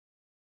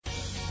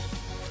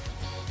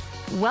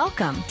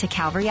Welcome to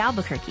Calvary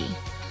Albuquerque.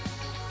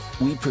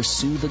 We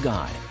pursue the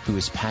God who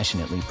is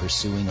passionately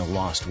pursuing a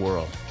lost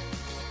world.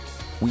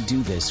 We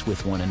do this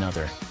with one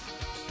another.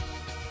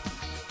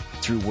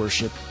 Through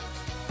worship,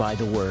 by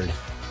the Word,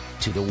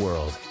 to the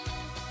world.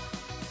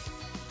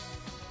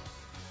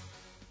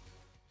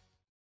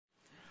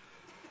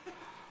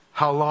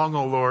 How long,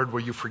 O Lord, will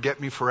you forget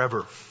me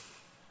forever?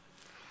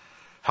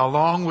 How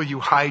long will you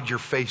hide your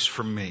face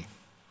from me?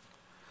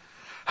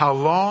 How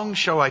long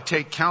shall I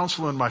take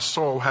counsel in my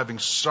soul, having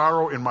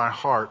sorrow in my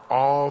heart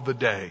all the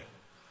day?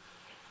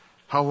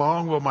 How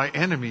long will my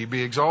enemy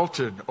be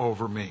exalted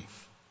over me?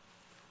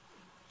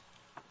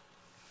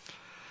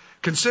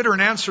 Consider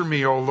and answer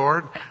me, O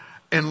Lord.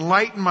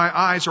 Enlighten my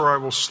eyes, or I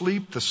will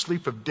sleep the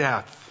sleep of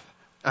death.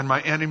 And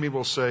my enemy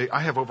will say, I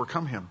have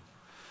overcome him.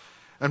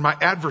 And my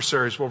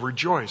adversaries will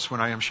rejoice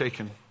when I am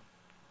shaken.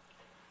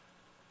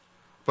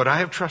 But I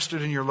have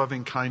trusted in your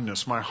loving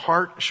kindness. My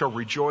heart shall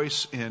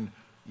rejoice in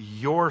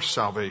your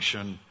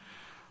salvation.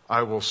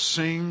 I will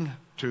sing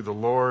to the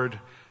Lord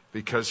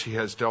because he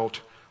has dealt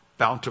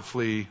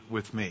bountifully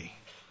with me.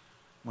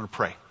 I'm going to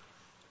pray.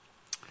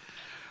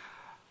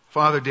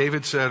 Father,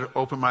 David said,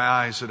 open my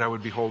eyes that I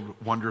would behold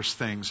wondrous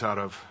things out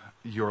of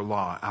your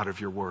law, out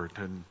of your word.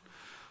 And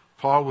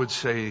Paul would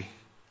say,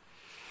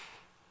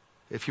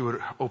 if you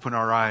would open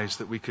our eyes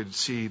that we could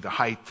see the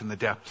height and the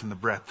depth and the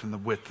breadth and the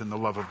width and the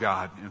love of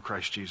God in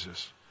Christ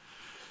Jesus.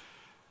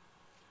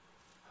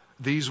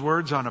 These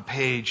words on a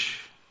page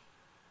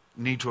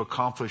need to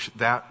accomplish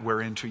that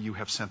whereinto you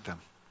have sent them.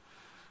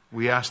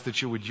 We ask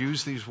that you would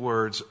use these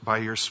words by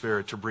your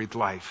Spirit to breathe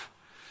life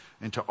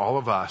into all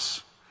of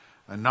us,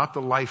 and not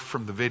the life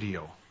from the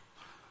video,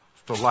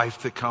 the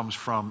life that comes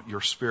from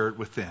your Spirit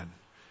within.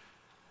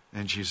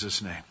 In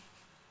Jesus' name.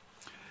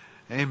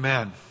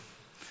 Amen.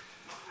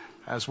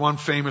 As one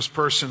famous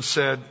person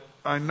said,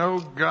 I know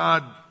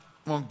God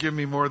won't give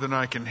me more than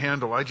I can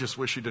handle. I just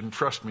wish he didn't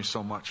trust me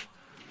so much.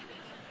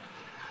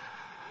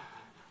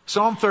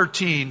 Psalm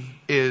 13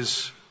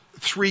 is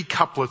 3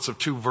 couplets of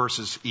 2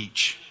 verses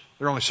each.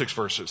 There are only 6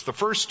 verses. The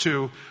first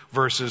 2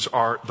 verses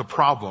are the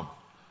problem.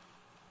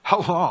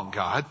 How long,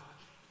 God?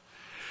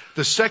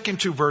 The second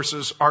 2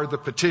 verses are the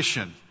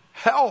petition.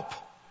 Help!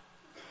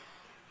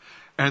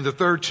 And the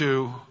third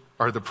 2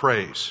 are the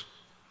praise.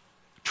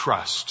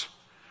 Trust.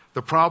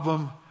 The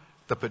problem,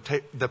 the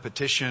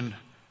petition,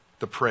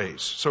 the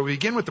praise. So we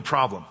begin with the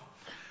problem.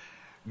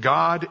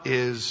 God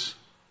he's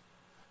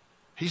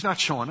not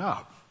showing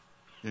up.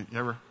 You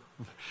ever?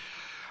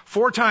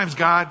 4 times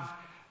God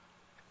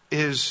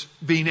is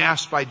being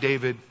asked by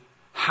David,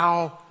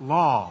 how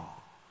long?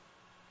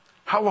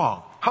 How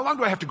long? How long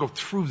do I have to go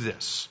through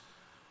this?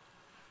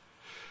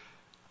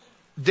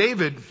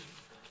 David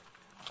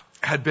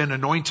had been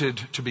anointed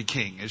to be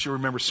king. As you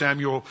remember,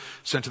 Samuel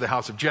sent to the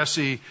house of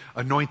Jesse,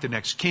 anoint the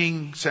next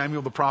king.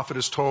 Samuel the prophet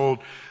is told.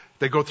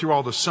 They go through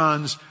all the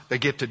sons. They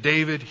get to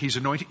David. He's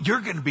anointed. You're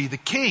going to be the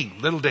king,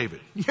 little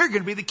David. You're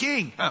going to be the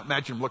king.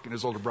 Imagine him looking at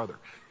his older brother.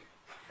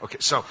 Okay,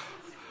 so,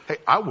 hey,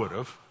 I would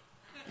have.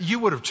 You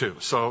would have too.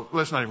 So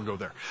let's not even go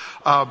there.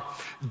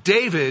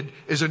 David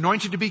is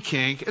anointed to be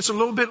king. It's a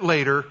little bit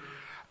later.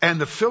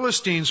 And the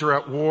Philistines are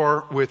at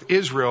war with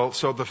Israel.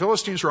 So the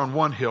Philistines are on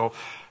one hill.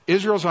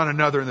 Israel's on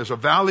another, and there's a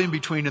valley in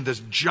between, and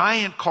this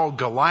giant called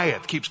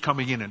Goliath keeps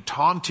coming in and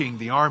taunting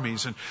the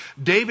armies. And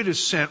David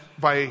is sent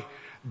by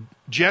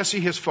Jesse,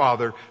 his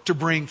father, to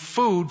bring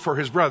food for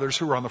his brothers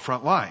who are on the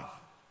front line.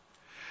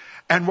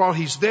 And while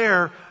he's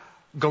there,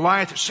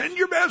 Goliath, send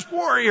your best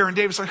warrior. And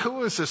David's like,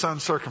 who is this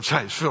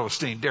uncircumcised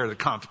Philistine dare to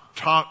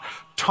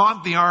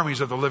taunt the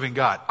armies of the living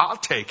God? I'll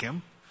take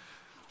him.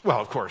 Well,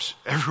 of course,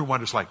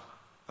 everyone is like,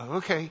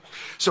 okay.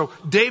 So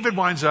David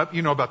winds up,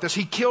 you know about this,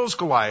 he kills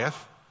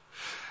Goliath.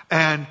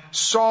 And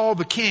Saul,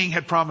 the king,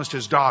 had promised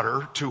his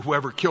daughter to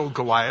whoever killed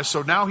Goliath.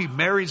 So now he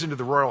marries into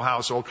the royal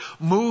household,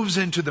 moves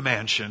into the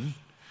mansion.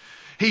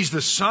 He's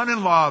the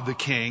son-in-law of the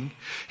king.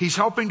 He's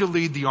helping to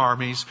lead the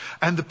armies.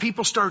 And the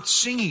people start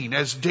singing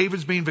as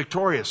David's being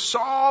victorious.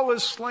 Saul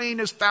has slain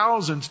his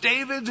thousands.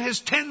 David his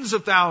tens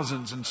of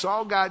thousands. And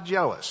Saul got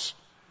jealous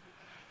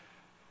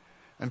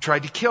and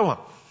tried to kill him.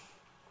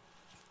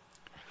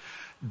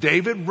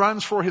 David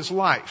runs for his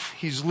life.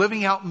 He's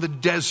living out in the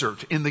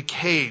desert, in the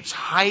caves,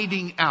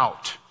 hiding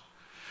out.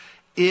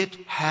 It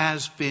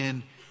has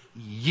been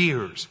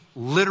years,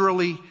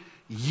 literally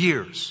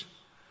years,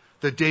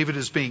 that David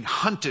is being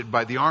hunted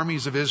by the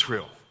armies of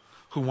Israel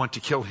who want to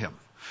kill him.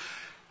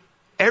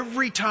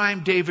 Every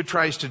time David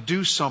tries to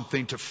do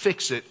something to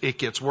fix it, it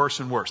gets worse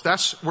and worse.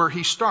 That's where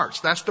he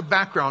starts. That's the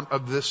background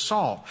of this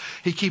psalm.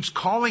 He keeps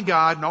calling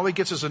God, and all he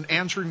gets is an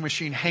answering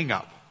machine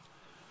hang-up.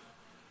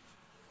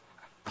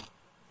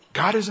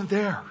 God isn't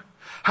there.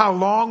 How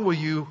long will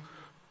you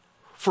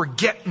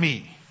forget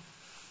me?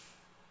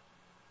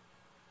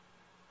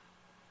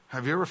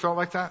 Have you ever felt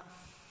like that?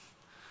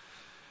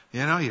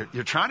 You know,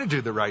 you're trying to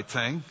do the right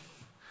thing,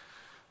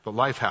 but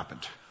life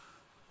happened.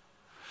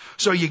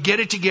 So you get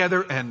it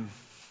together and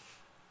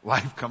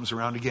life comes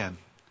around again.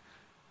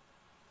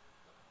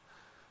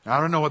 Now,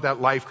 I don't know what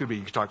that life could be.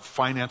 You could talk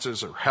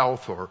finances or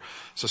health or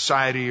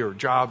society or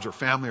jobs or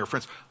family or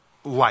friends.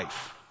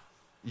 Life.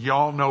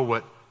 Y'all know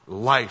what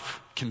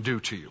life can do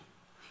to you.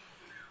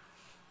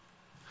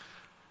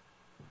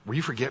 Will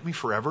you forget me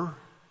forever? Have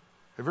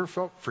you ever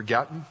felt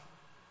forgotten?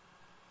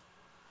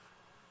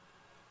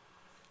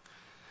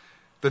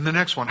 Then the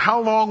next one.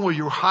 How long will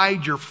you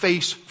hide your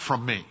face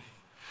from me?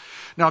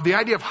 Now, the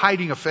idea of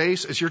hiding a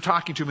face is you're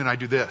talking to me and I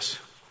do this.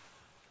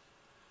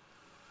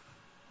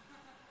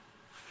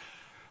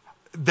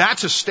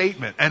 That's a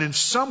statement. And in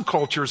some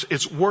cultures,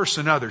 it's worse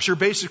than others. You're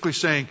basically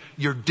saying,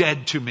 you're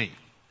dead to me.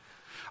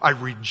 I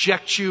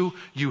reject you.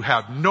 You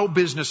have no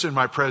business in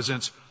my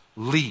presence.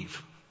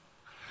 Leave.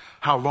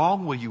 How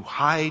long will you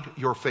hide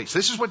your face?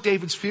 This is what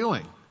David's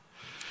feeling.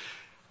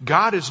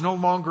 God is no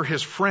longer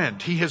his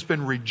friend. He has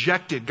been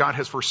rejected. God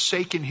has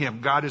forsaken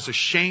him. God is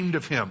ashamed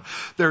of him.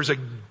 There's a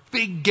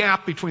big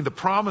gap between the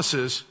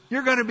promises,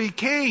 you're going to be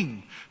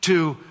king,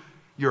 to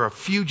you're a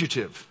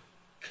fugitive.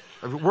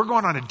 We're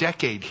going on a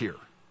decade here.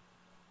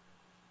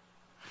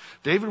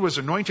 David was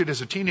anointed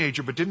as a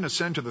teenager but didn't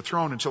ascend to the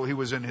throne until he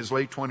was in his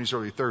late 20s,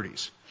 early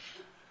 30s.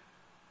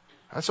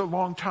 That's a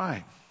long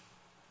time.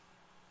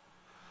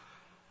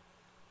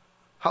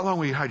 How long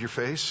will you hide your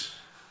face?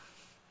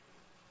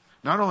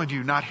 Not only do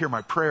you not hear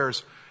my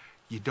prayers,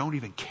 you don't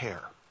even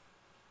care.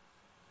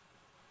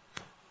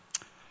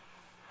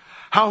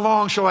 How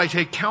long shall I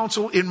take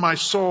counsel in my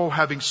soul,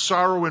 having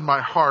sorrow in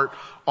my heart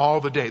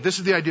all the day? This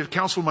is the idea of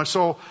counsel in my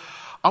soul.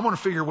 I want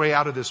to figure a way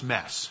out of this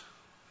mess.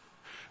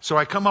 So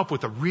I come up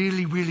with a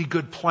really, really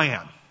good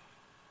plan.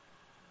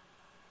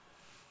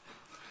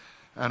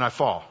 And I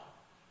fall.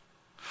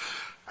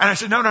 And I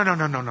said, no.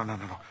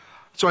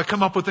 So I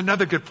come up with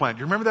another good plan. Do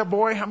you remember that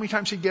boy? How many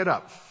times he'd get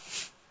up?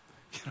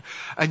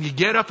 And you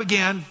get up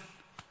again.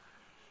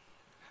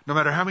 No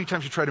matter how many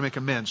times you try to make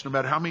amends, no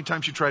matter how many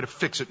times you try to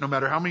fix it, no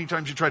matter how many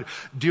times you try to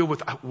deal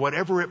with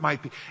whatever it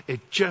might be,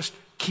 it just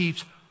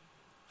keeps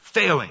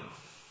failing.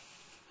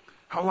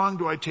 How long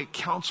do I take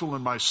counsel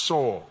in my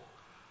soul?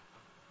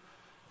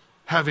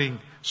 Having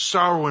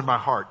sorrow in my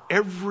heart.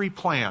 Every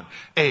plan,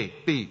 A,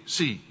 B,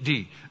 C,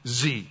 D,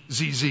 Z,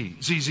 Z, Z,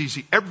 Z, Z,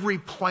 Z. Every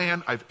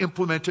plan I've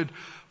implemented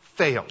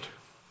failed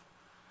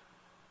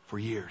for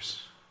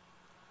years.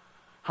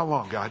 How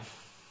long, God?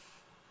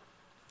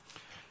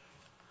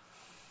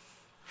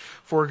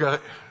 Four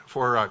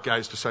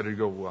guys decided to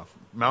go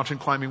mountain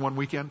climbing one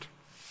weekend.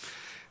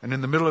 And in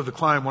the middle of the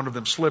climb, one of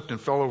them slipped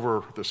and fell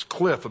over this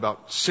cliff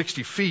about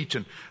 60 feet.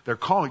 And they're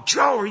calling,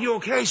 Joe, are you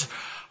okay? Said,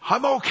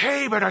 I'm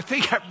okay, but I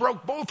think I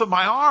broke both of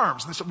my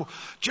arms. And they said, well,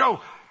 Joe,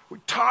 we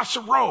toss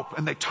a rope.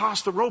 And they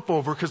toss the rope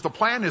over because the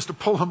plan is to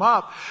pull him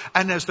up.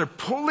 And as they're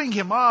pulling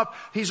him up,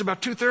 he's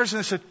about 2/3. And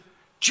they said,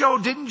 Joe,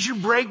 didn't you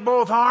break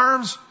both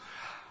arms?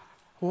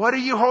 What are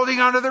you holding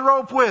onto the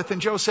rope with?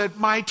 And Joe said,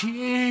 my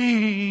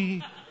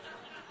tea.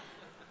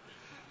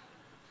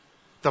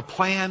 The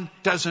plan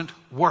doesn't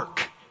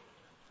work.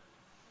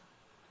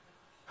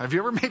 Have you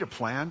ever made a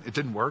plan? It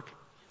didn't work.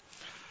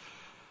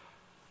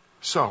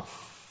 So,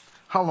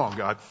 how long,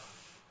 God?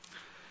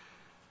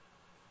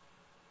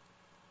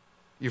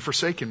 You've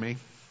forsaken me.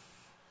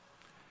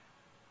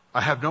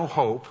 I have no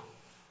hope.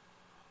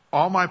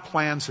 All my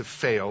plans have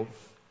failed.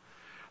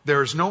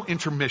 There is no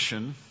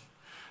intermission.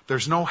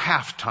 There's no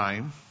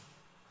halftime.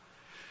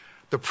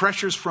 The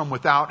pressures from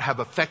without have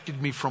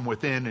affected me from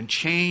within and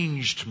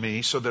changed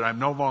me so that I'm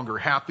no longer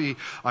happy.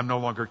 I'm no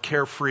longer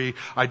carefree.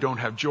 I don't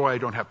have joy. I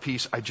don't have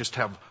peace. I just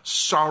have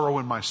sorrow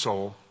in my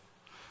soul.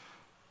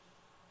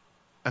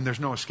 And there's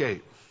no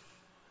escape.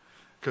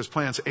 Because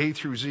plans A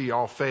through Z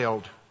all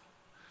failed.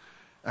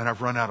 And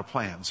I've run out of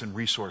plans and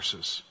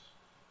resources.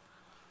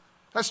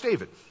 That's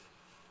David.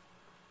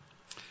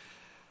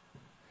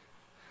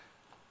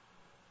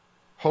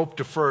 Hope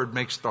deferred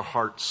makes the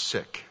heart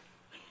sick,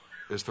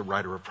 is the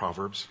writer of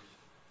Proverbs.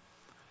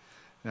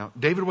 Now,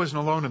 David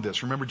wasn't alone in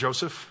this. Remember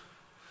Joseph?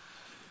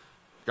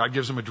 God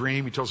gives him a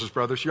dream. He tells his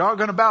brothers, y'all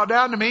going to bow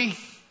down to me?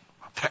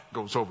 That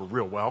goes over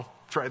real well.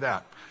 Try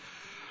that.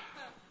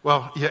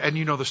 Well, yeah, and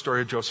you know the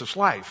story of Joseph's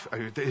life.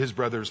 His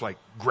brothers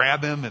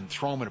grab him and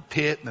throw him in a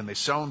pit, and then they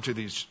sell him to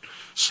these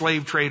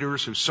slave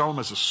traders who sell him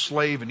as a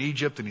slave in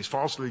Egypt, and he's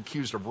falsely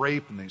accused of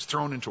rape, and he's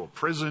thrown into a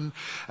prison,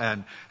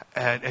 and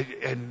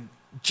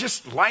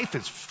just life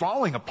is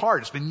falling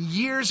apart. It's been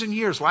years and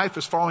years. Life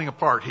is falling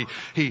apart.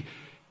 He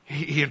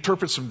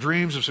interprets some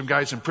dreams of some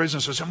guys in prison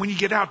and says, and when you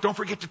get out, don't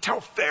forget to tell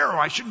Pharaoh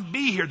I shouldn't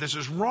be here. This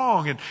is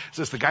wrong. And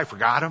says the guy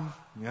forgot him.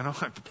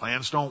 The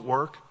plans don't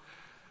work.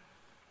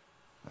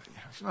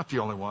 He's not the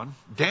only one.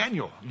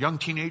 Daniel, young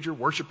teenager,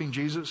 worshiping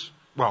Jesus.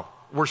 Well,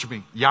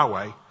 worshiping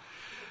Yahweh.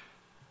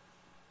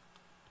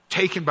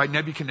 Taken by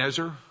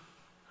Nebuchadnezzar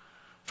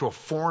to a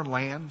foreign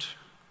land.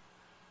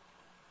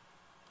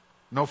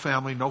 No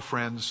family, no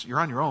friends. You're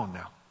on your own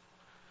now.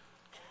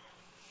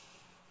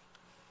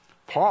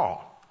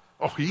 Paul.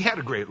 Oh, he had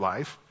a great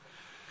life.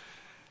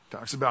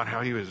 Talks about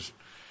how he was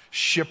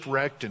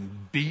shipwrecked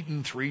and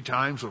beaten 3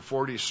 times with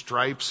 40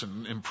 stripes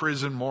and in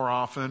prison more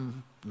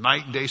often,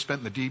 night and day spent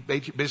in the deep.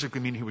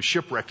 Basically meaning he was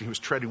shipwrecked and he was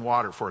treading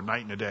water for a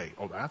night and a day.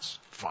 Oh, that's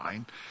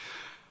fine.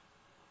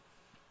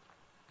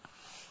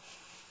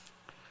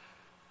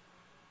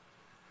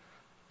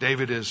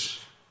 David is,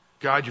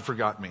 God, you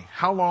forgot me.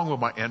 How long will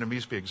my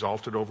enemies be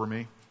exalted over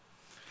me?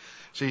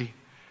 See,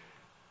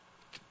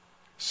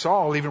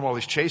 Saul, even while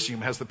he's chasing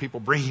him, has the people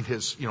bringing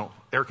his,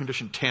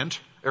 air-conditioned tent.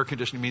 Air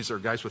conditioning means there are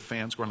guys with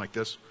fans going like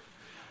this.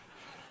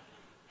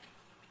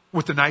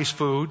 With the nice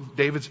food.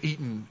 David's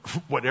eating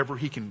whatever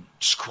he can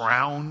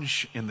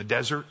scrounge in the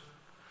desert.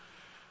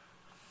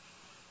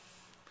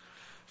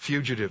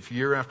 Fugitive,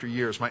 year after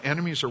year. My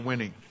enemies are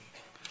winning.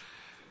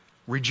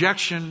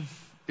 Rejection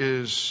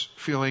is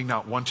feeling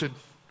not wanted.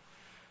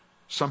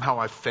 Somehow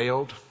I've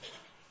failed.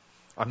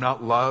 I'm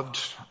not loved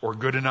or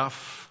good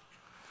enough.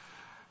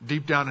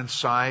 Deep down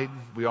inside,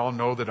 we all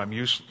know that I'm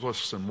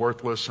useless and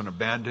worthless and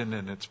abandoned,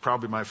 and it's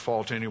probably my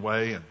fault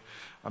anyway, and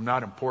I'm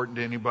not important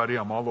to anybody.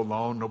 I'm all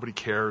alone. Nobody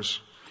cares.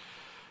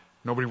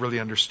 Nobody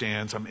really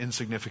understands. I'm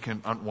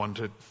insignificant,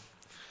 unwanted.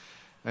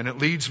 And it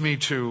leads me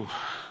to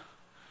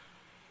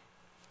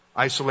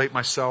isolate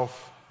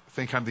myself,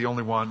 think I'm the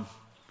only one,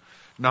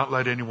 not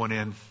let anyone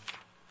in,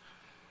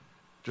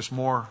 just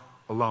more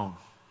alone.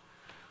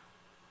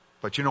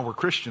 But we're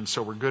Christians,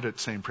 so we're good at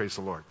saying praise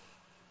the Lord.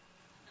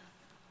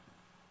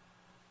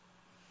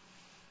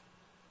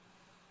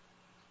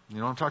 You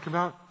know what I'm talking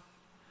about?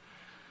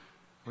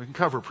 We can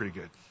cover pretty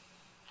good.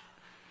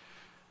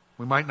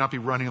 We might not be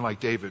running like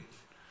David,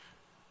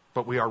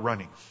 but we are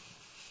running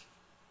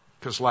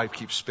because life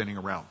keeps spinning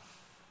around.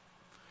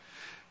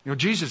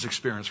 Jesus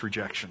experienced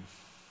rejection.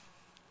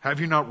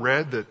 Have you not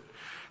read that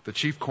the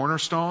chief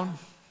cornerstone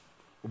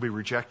will be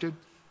rejected?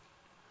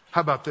 How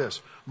about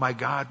this? My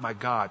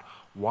God,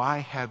 why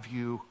have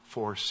you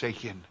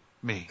forsaken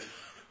me?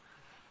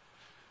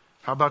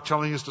 How about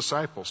telling his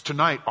disciples,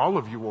 tonight all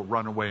of you will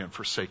run away and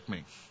forsake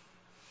me.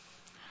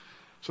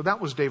 So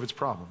that was David's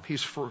problem.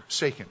 He's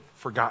forsaken,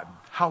 forgotten.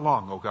 How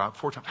long, oh God?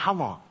 4 times. How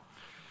long?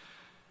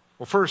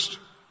 Well, first,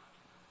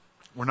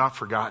 we're not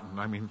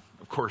forgotten.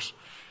 Of course,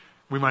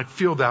 we might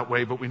feel that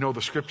way, but we know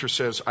the scripture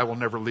says, I will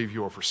never leave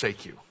you or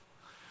forsake you.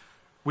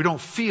 We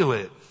don't feel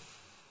it,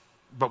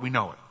 but we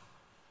know it.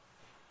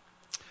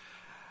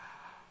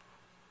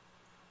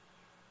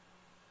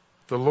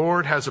 The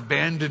Lord has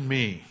abandoned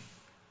me.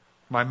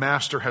 My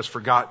master has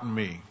forgotten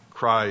me,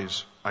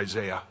 cries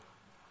Isaiah.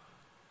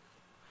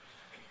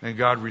 And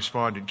God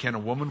responded, can a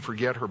woman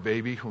forget her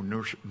baby who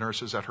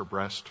nurses at her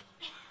breast?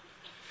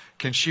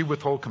 Can she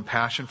withhold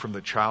compassion from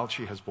the child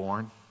she has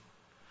born?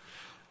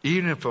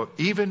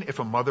 Even if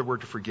a mother were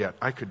to forget,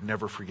 I could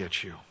never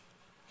forget you.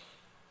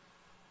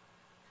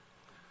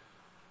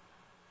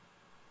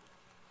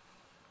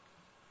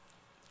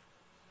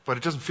 But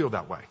it doesn't feel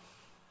that way.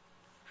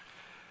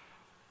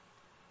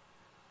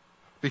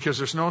 Because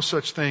there's no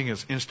such thing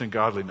as instant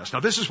godliness.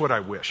 Now, this is what I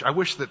wish. I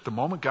wish that the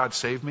moment God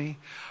saved me,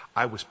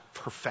 I was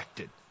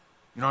perfected.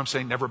 You know what I'm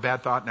saying? Never a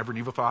bad thought, never an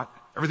evil thought.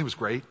 Everything was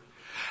great.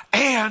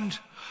 And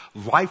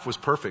life was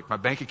perfect. My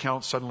bank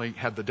account suddenly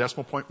had the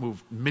decimal point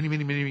moved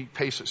many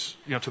paces,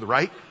 to the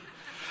right.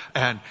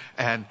 And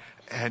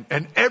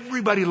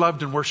everybody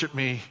loved and worshiped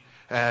me.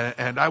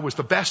 And I was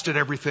the best at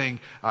everything.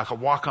 I could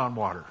walk on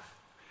water.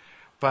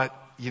 But,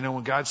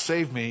 when God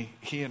saved me,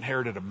 he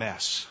inherited a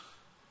mess.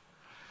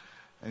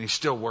 And he's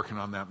still working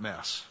on that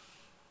mess.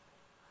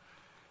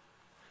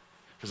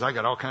 Because I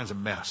got all kinds of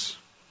mess.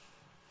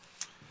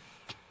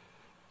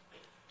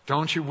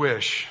 Don't you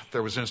wish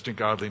there was instant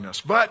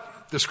godliness? But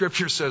the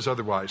scripture says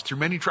otherwise. Through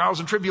many trials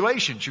and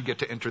tribulations, you get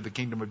to enter the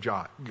kingdom of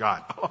God.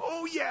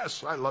 Oh,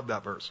 yes. I love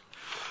that verse.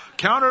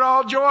 Count it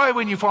all joy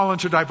when you fall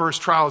into diverse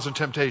trials and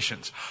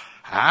temptations.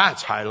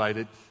 It's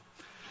highlighted.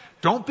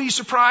 Don't be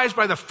surprised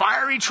by the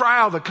fiery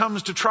trial that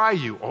comes to try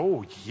you.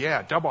 Oh,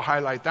 yeah. Double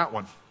highlight that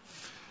one.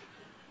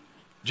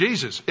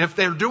 Jesus, if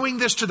they're doing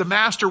this to the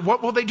master,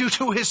 what will they do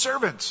to his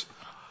servants?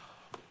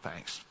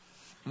 Thanks.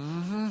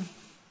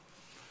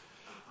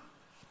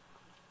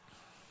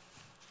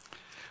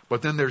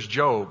 But then there's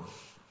Job.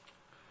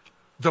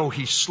 Though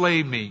he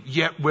slay me,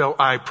 yet will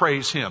I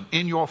praise him.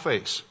 In your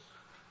face.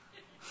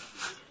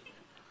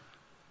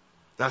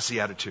 That's the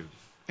attitude.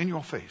 In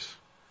your face.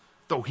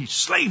 Though he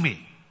slay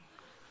me,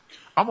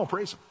 I'm going to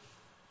praise him.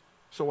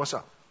 So what's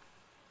up?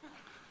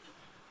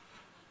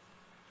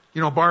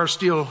 A bar of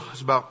steel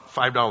is about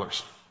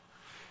 $5.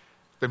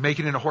 They make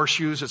it into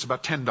horseshoes, it's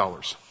about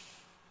 $10.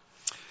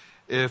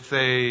 If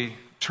they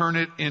turn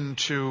it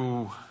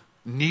into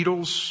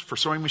needles for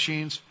sewing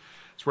machines,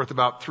 it's worth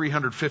about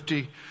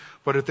 $350.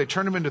 But if they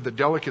turn them into the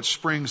delicate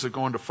springs that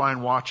go into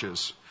fine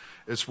watches,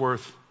 it's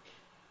worth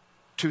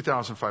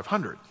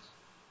 $2,500.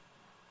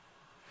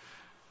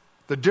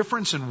 The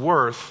difference in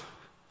worth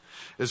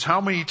is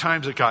how many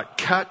times it got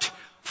cut,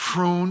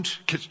 pruned.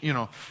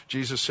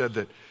 Jesus said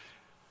that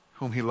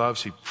whom he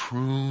loves, he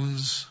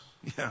prunes.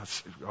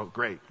 Yes. Oh,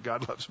 great.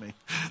 God loves me.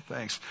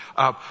 Thanks.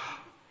 How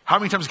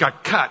many times it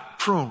got cut,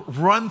 pruned,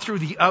 run through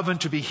the oven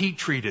to be heat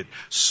treated,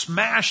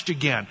 smashed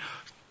again,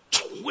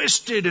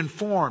 twisted and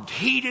formed,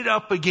 heated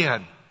up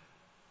again,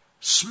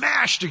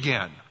 smashed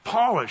again,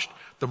 polished.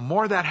 The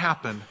more that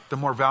happened, the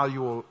more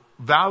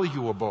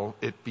valuable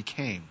it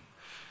became.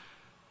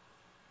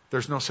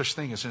 There's no such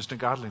thing as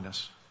instant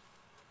godliness.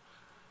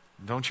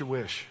 Don't you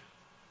wish?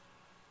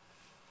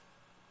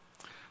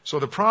 So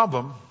the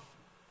problem,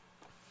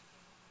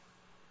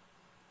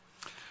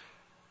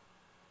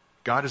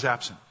 God is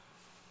absent.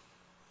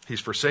 He's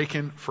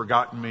forsaken,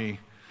 forgotten me.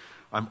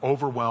 I'm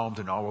overwhelmed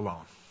and all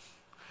alone.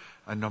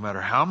 And no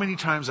matter how many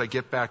times I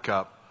get back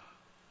up,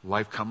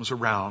 life comes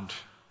around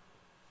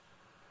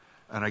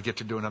and I get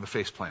to do another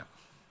faceplant.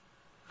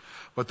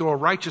 But though a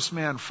righteous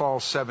man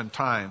falls 7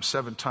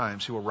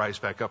 times, he will rise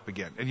back up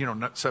again. And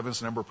 7's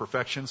the number of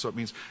perfection, so it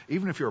means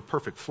even if you're a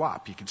perfect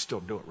flop, you can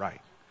still do it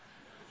right.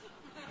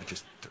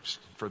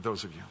 For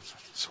those of you,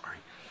 sorry.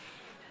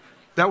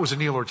 That was a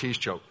Neil Ortiz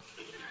joke.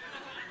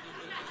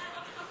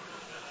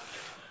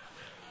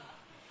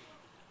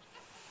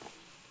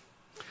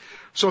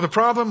 So the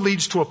problem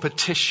leads to a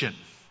petition.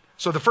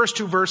 So the first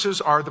 2 verses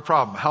are the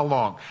problem. How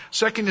long?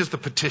 Second is the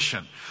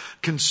petition.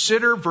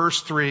 Consider verse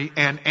 3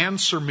 and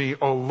answer me,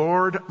 O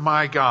Lord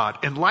my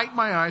God. Enlighten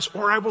my eyes,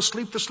 or I will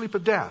sleep the sleep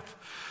of death.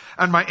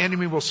 And my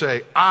enemy will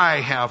say, I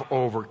have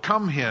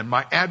overcome him.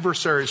 My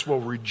adversaries will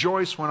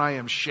rejoice when I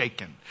am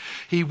shaken.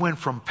 He went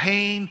from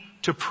pain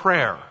to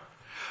prayer.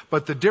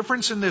 But the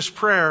difference in this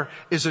prayer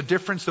is a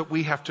difference that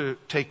we have to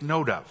take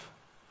note of.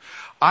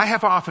 I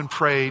have often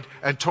prayed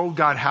and told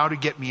God how to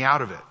get me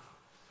out of it.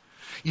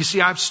 You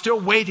see, I'm still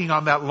waiting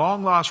on that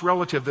long-lost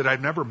relative that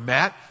I've never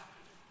met,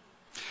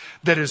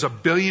 that is a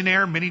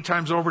billionaire many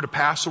times over to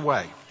pass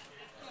away.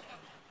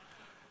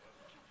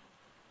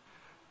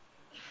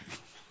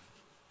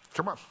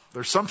 Come on,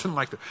 there's something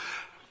like that.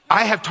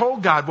 I have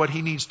told God what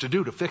he needs to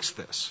do to fix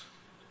this.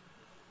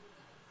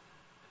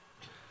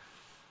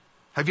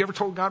 Have you ever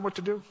told God what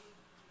to do?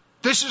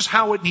 This is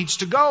how it needs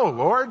to go,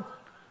 Lord.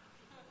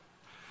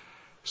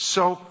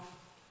 So,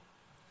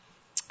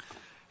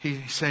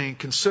 he's saying,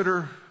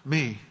 consider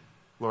me,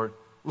 Lord.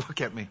 Look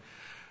at me.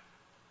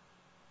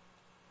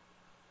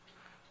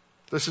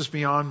 This is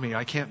beyond me.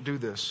 I can't do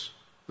this.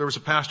 There was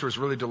a pastor who was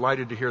really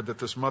delighted to hear that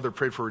this mother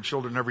prayed for her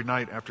children every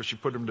night after she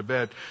put them to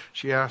bed.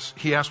 He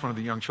asked one of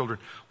the young children,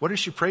 what does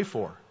she pray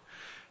for?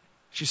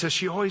 She says,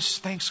 she always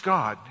thanks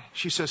God.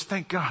 She says,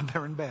 thank God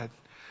they're in bed.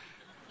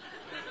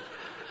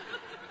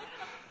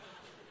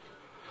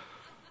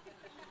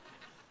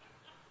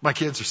 My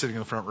kids are sitting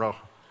in the front row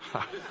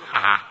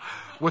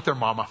with their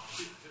mama.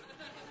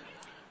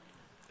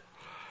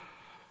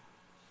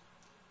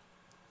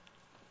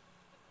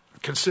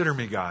 Consider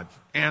me, God.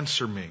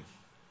 Answer me.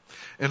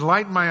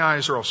 Enlighten my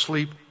eyes, or I'll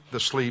sleep the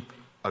sleep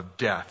of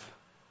death.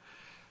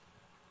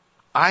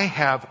 I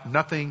have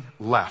nothing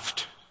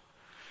left.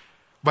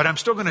 But I'm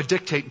still going to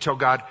dictate and tell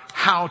God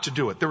how to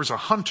do it. There was a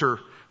hunter,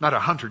 not a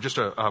hunter, just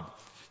a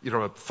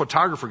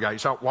photographer guy.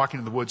 He's out walking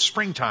in the woods,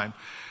 springtime.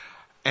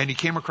 And he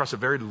came across a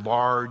very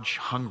large,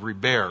 hungry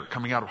bear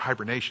coming out of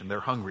hibernation. They're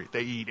hungry.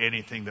 They eat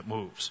anything that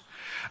moves.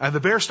 And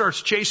the bear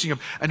starts chasing him,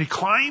 and he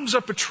climbs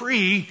up a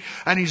tree,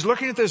 and he's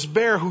looking at this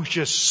bear who's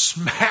just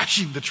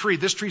smashing the tree.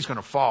 This tree's going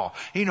to fall.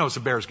 He knows the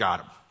bear's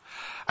got him.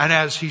 And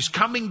as he's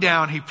coming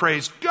down, he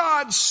prays,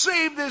 God,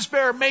 save this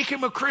bear, make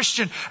him a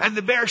Christian. And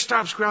the bear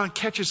stops growling,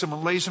 catches him,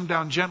 and lays him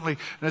down gently.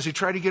 And as he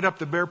tried to get up,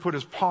 the bear put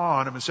his paw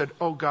on him and said,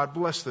 oh, God,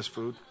 bless this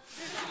food.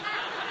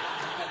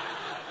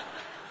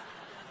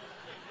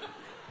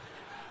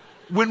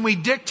 When we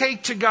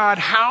dictate to God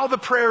how the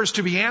prayer is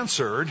to be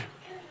answered,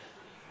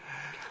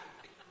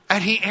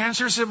 and he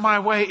answers it my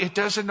way, it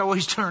doesn't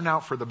always turn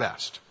out for the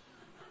best.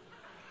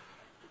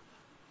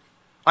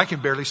 I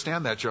can barely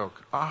stand that joke.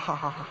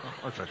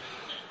 Okay.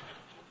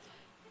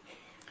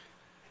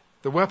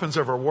 The weapons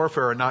of our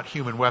warfare are not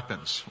human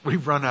weapons.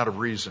 We've run out of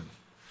reason.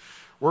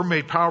 We're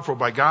made powerful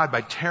by God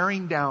by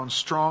tearing down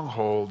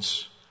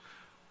strongholds,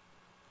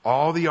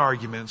 all the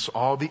arguments,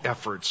 all the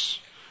efforts,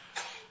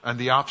 and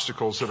the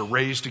obstacles that are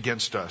raised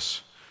against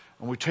us.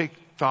 And we take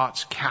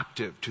thoughts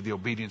captive to the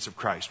obedience of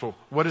Christ. Well,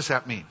 what does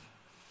that mean?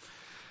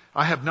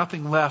 I have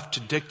nothing left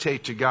to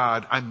dictate to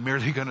God. I'm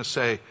merely going to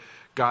say,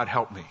 God,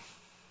 help me.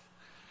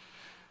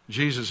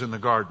 Jesus in the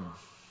garden.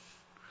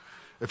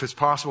 If it's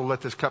possible,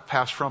 let this cup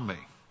pass from me.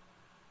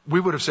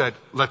 We would have said,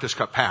 let this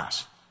cup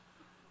pass.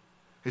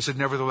 He said,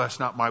 nevertheless,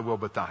 not my will,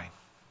 but thine.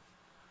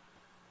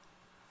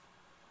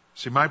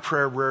 See, my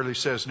prayer rarely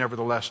says,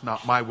 nevertheless,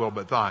 not my will,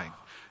 but thine.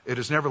 It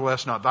is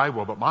nevertheless not thy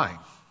will, but mine.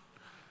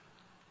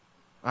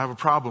 I have a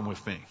problem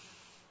with me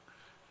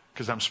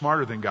because I'm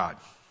smarter than God.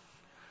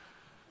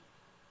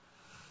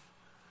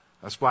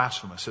 That's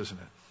blasphemous, isn't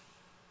it?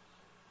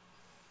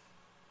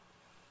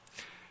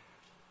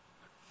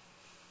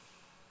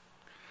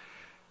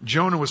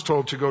 Jonah was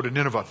told to go to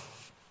Nineveh.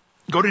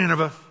 Go to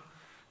Nineveh,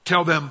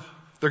 tell them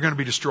they're going to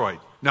be destroyed.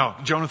 Now,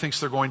 Jonah thinks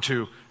they're going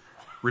to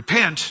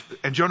repent,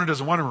 and Jonah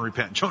doesn't want them to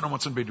repent. Jonah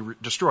wants them to be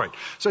destroyed.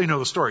 So you know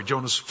the story.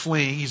 Jonah's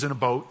fleeing. He's in a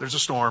boat. There's a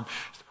storm.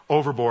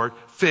 Overboard.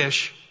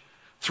 Fish.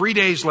 3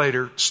 days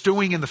later,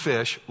 stewing in the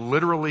fish,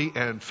 literally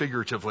and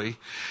figuratively,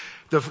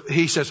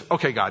 he says,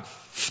 okay, God,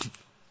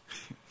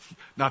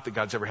 Not that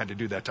God's ever had to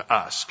do that to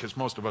us, because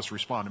most of us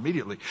respond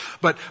immediately.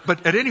 But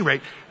at any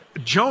rate,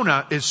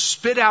 Jonah is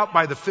spit out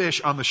by the fish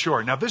on the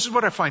shore. Now, this is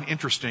what I find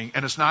interesting,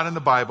 and it's not in the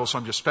Bible, so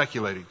I'm just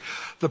speculating.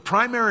 The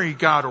primary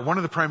god, or one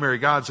of the primary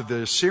gods of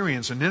the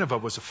Assyrians in Nineveh,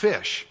 was a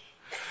fish.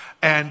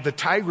 And the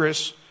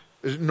Tigris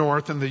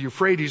north and the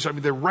Euphrates, I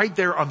mean, they're right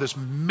there on this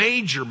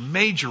major,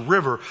 major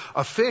river.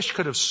 A fish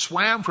could have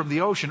swam from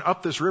the ocean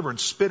up this river and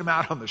spit him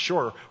out on the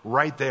shore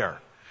right there.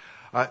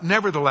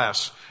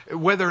 Nevertheless,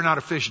 whether or not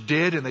a fish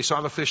did, and they saw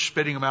the fish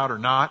spitting him out or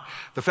not,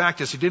 the fact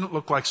is he didn't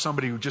look like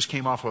somebody who just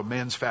came off of a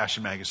men's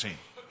fashion magazine.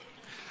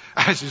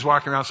 As he's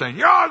walking around saying,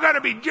 "You're all going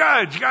to be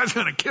judged. God's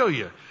going to kill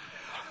you."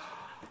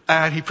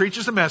 And he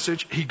preaches the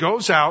message. He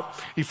goes out.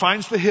 He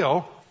finds the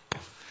hill.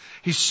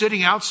 He's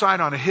sitting outside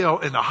on a hill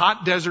in the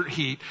hot desert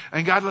heat,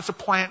 and God lets a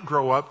plant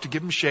grow up to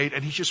give him shade,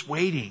 and he's just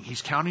waiting.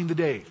 He's counting the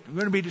days. I'm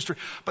going to be destroyed.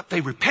 But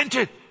they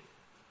repented.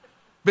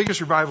 Biggest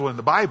revival in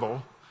the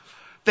Bible.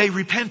 They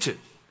repented.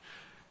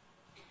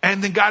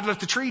 And then God let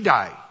the tree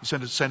die. He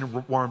sent a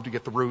worm to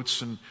get the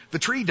roots, and the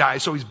tree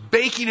dies. So he's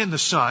baking in the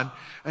sun,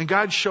 and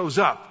God shows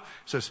up.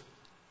 He says,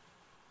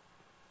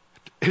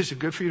 "Is it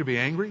good for you to be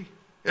angry?"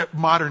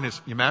 Modern is,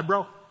 "You mad,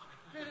 bro?"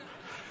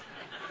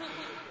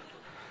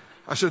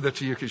 I said that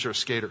to you because you're a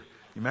skater.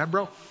 "You mad,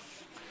 bro?"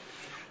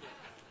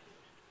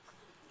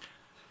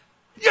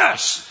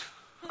 "Yes,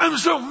 I'm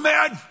so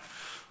mad.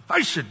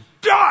 I should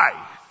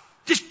die.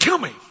 Just kill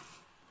me."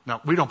 Now,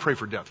 we don't pray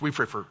for death. We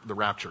pray for the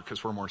rapture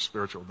because we're more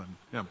spiritual than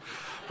him.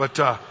 But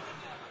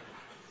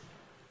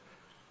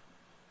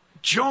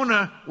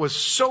Jonah was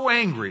so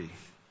angry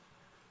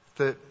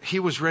that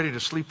he was ready to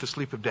sleep the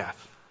sleep of death.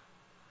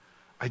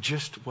 I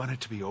just want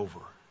it to be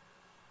over.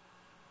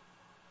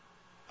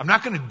 I'm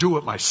not going to do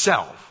it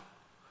myself.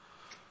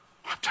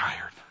 I'm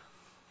tired.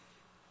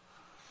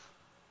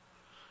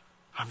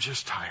 I'm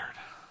just tired.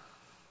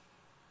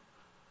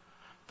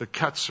 The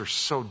cuts are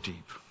so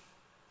deep.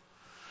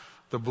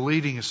 The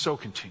bleeding is so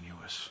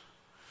continuous.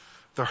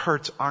 The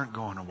hurts aren't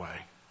going away.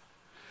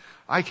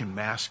 I can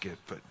mask it,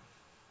 but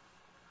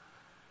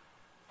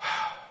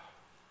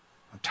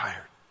I'm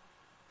tired.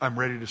 I'm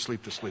ready to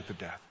sleep the sleep of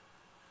death.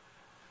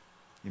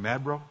 You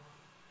mad, bro?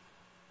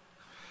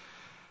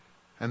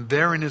 And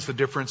therein is the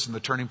difference in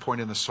the turning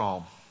point in the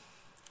psalm.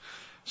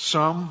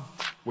 Some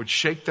would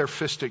shake their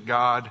fist at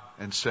God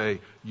and say,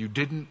 "You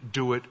didn't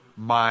do it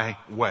my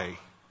way,"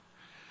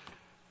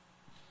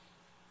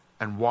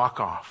 and walk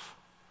off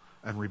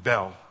and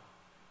rebel.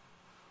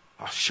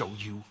 "I'll show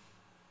you.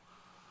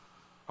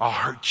 I'll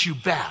hurt you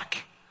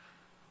back.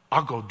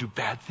 I'll go do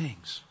bad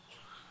things."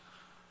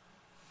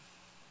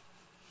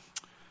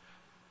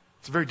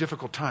 It's a very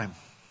difficult time.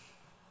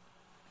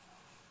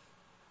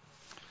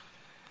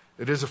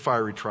 It is a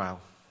fiery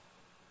trial.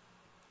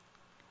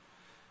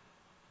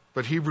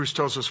 But Hebrews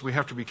tells us we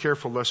have to be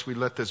careful lest we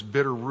let this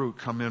bitter root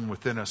come in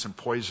within us and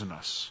poison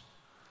us.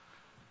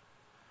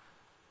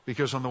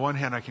 Because on the one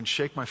hand, I can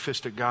shake my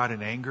fist at God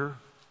in anger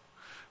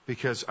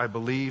because I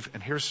believe,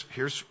 and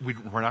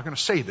we're not going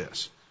to say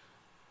this,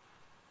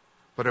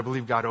 but I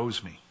believe God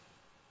owes me.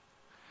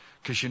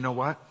 Because you know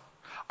what?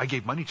 I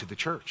gave money to the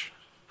church.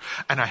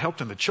 And I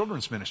helped in the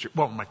children's ministry.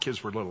 Well, my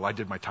kids were little. I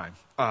did my time.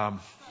 And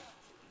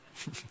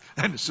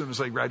as soon as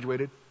I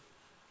graduated,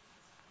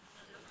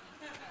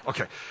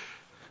 okay.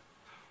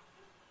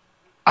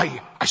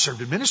 I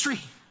served in ministry.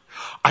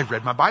 I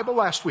read my Bible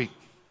last week.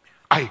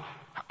 I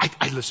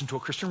listened to a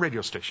Christian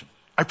radio station.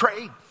 I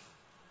prayed.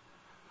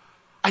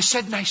 I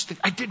said nice things.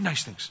 I did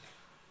nice things.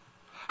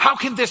 How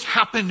can this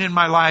happen in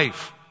my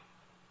life?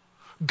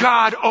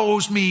 God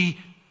owes me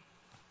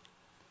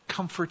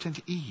comfort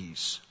and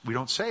ease. We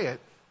don't say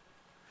it.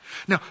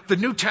 Now, the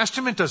New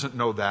Testament doesn't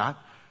know that.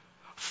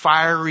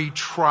 Fiery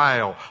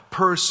trial,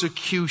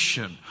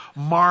 persecution,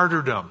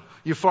 martyrdom.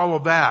 You follow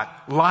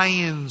that.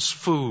 Lion's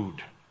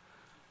food.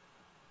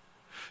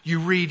 You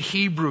read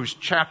Hebrews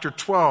chapter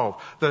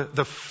 12,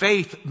 the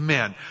faith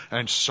men,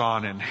 and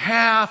sawn in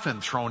half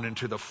and thrown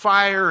into the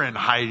fire and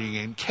hiding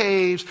in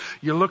caves.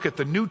 You look at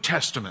the New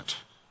Testament,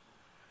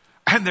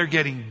 and they're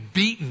getting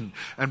beaten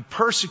and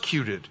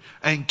persecuted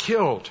and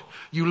killed.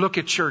 You look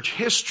at church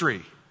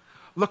history.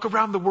 Look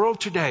around the world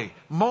today.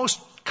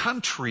 Most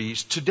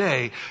countries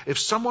today, if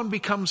someone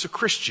becomes a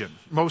Christian,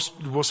 most,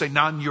 we'll say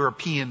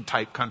non-European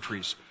type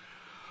countries,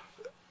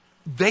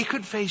 they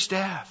could face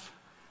death.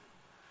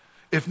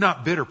 If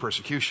not bitter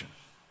persecution.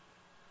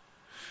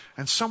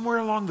 And somewhere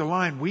along the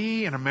line,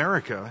 we in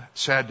America,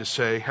 sad to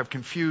say, have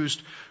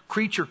confused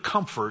creature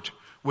comfort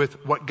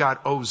with what God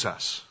owes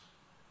us.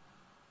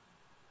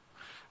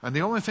 And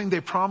the only thing they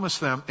promise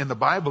them in the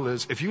Bible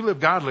is, if you live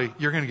godly,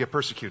 you're going to get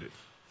persecuted.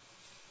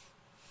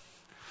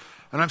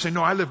 And I'm saying,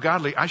 no, I live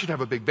godly. I should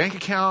have a big bank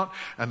account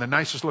and the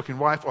nicest looking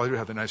wife. Well, I do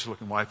have the nicest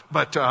looking wife.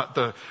 But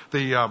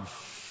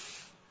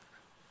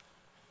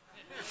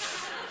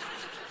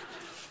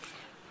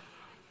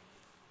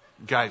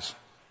guys,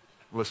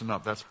 listen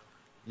up.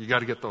 You got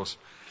to get those,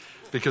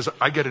 because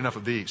I get enough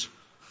of these.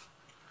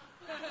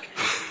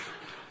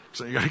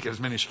 So you got to get as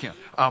many as you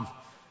can.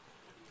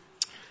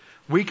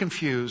 We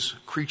confuse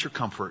creature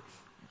comfort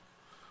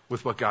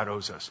with what God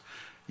owes us.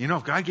 You know,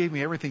 if God gave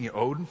me everything He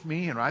owed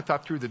me, and I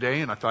thought through the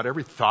day, and I thought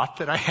every thought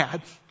that I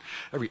had,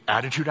 every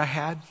attitude I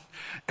had,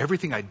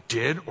 everything I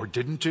did or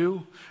didn't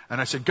do,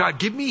 and I said, God,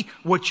 give me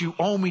what you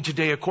owe me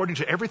today according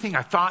to everything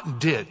I thought and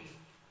did.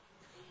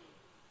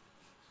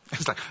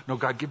 It's like, no,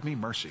 God, give me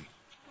mercy.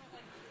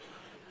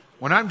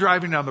 When I'm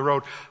driving down the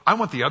road, I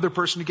want the other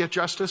person to get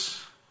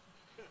justice,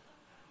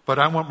 but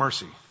I want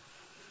mercy.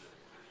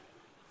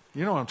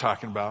 You know what I'm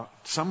talking about.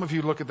 Some of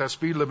you look at that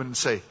speed limit and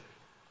say,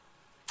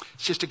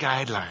 it's just a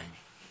guideline.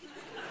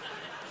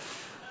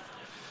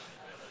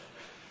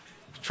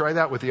 Try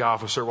that with the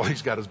officer while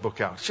he's got his book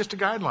out. It's just a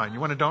guideline. You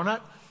want a donut?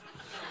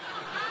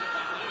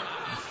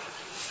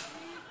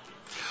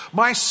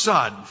 My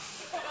son.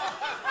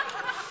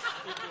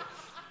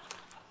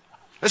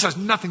 This has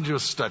nothing to do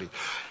with study.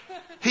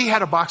 He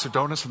had a box of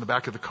donuts in the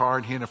back of the car,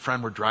 and he and a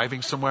friend were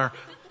driving somewhere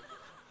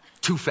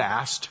too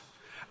fast,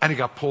 and he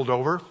got pulled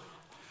over.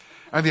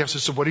 And the officer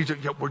said, what are you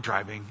doing? Yeah, we're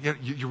driving.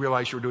 You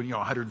realize you were doing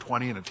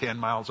 120 in a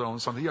 10-mile zone,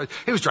 something.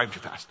 He was driving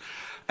too fast.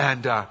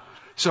 And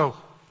so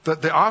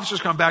the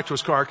officer's come back to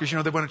his car because,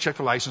 they want to check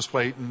the license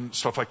plate and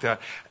stuff like that.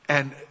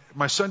 And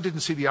my son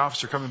didn't see the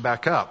officer coming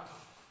back up.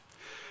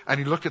 And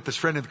he looked at this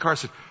friend in the car and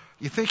said,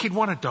 you think he'd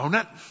want a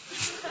donut?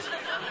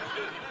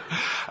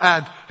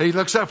 And he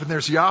looks up and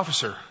there's the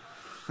officer.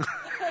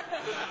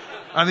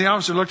 And the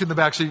officer looked in the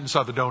back seat and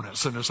saw the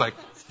donuts. And it was like,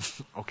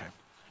 okay.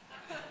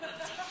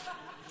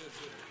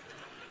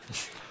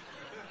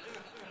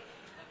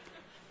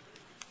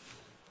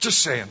 Just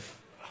saying.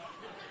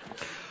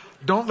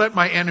 Don't let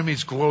my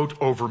enemies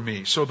gloat over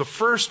me. So the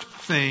first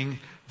thing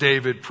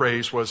David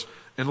prays was,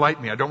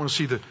 enlighten me. I don't want to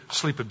see the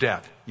sleep of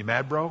death. You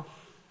mad, bro?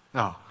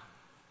 No.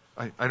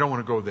 I don't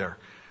want to go there.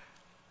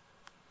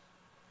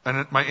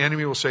 And my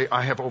enemy will say,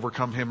 I have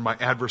overcome him. My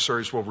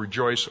adversaries will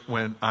rejoice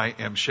when I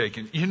am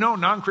shaken.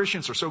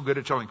 Non-Christians are so good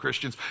at telling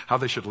Christians how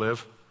they should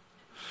live.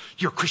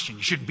 You're a Christian.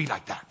 You shouldn't be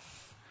like that.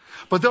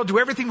 But they'll do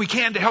everything we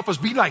can to help us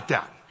be like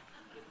that.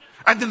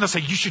 And then they'll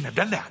say, you shouldn't have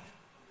done that.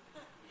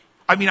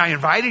 I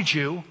invited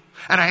you,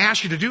 and I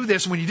asked you to do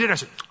this, and when you did, I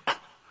said,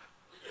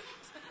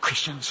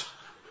 Christians.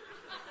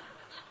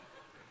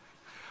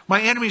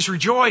 My enemies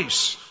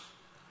rejoice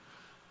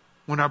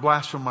when I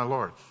blaspheme my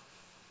Lord.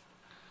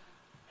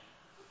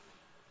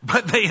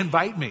 But they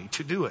invite me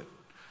to do it.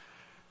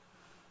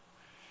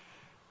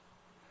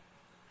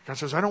 God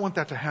says, I don't want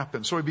that to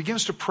happen. So he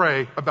begins to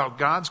pray about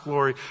God's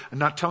glory and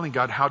not telling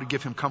God how to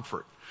give him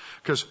comfort.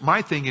 Because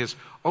my thing is,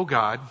 oh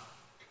God,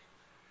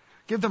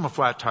 give them a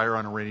flat tire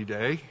on a rainy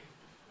day.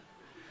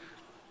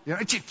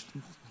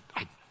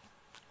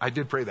 I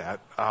did pray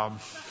that. And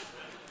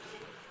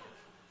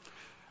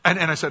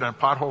I said, a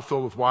pothole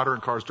filled with water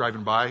and cars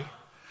driving by.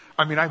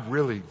 I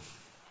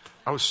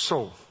was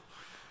so...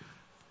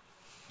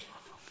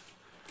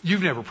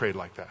 You've never prayed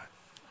like that.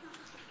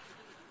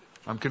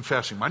 I'm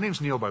confessing. My name's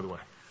Neil, by the way.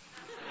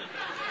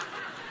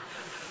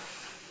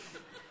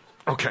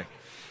 Okay.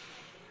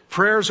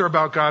 Prayers are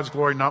about God's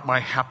glory, not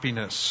my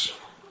happiness.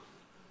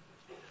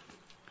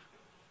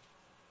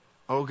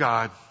 Oh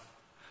God,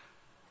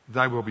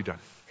 thy will be done.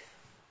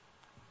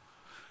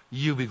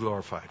 You be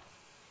glorified.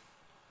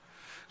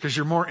 Because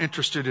you're more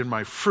interested in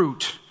my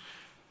fruit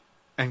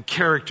and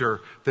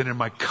character than in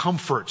my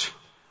comfort.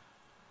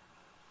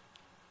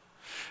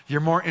 You're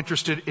more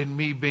interested in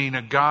me being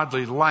a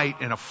godly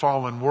light in a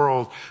fallen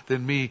world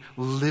than me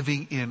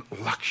living in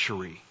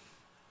luxury.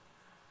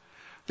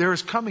 There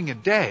is coming a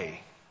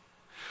day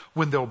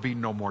when there'll be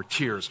no more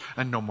tears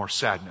and no more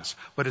sadness.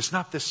 But it's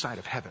not this side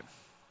of heaven.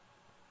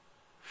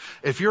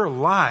 If you're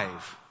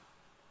alive,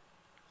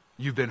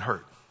 you've been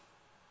hurt.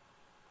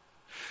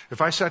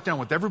 If I sat down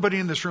with everybody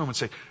in this room and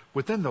say,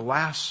 within the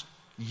last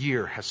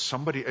year,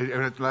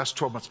 the last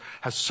 12 months,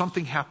 has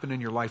something happened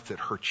in your life that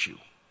hurts you?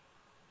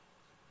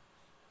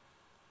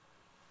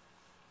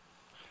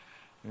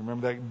 You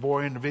remember that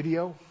boy in the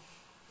video?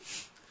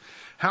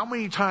 How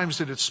many times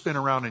did it spin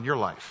around in your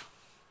life?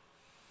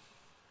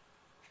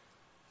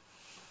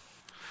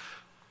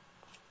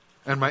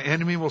 And my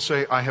enemy will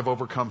say, I have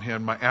overcome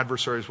him. My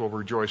adversaries will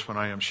rejoice when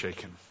I am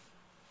shaken.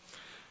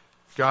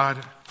 God,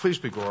 please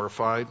be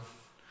glorified.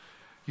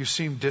 You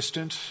seem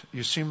distant.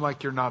 You seem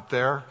like you're not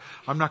there.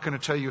 I'm not going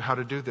to tell you how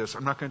to do this.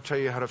 I'm not going to tell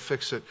you how to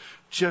fix it.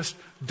 Just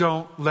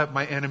don't let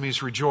my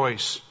enemies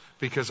rejoice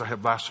because I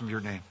have blasphemed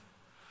your name.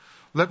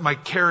 Let my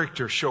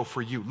character show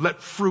for you.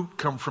 Let fruit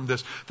come from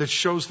this that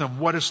shows them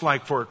what it's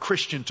like for a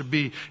Christian to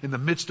be in the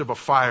midst of a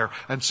fire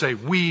and say,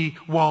 we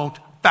won't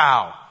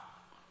bow.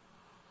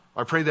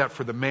 I pray that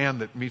for the man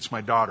that meets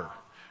my daughter.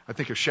 I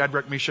think of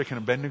Shadrach, Meshach, and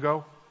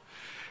Abednego.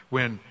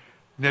 When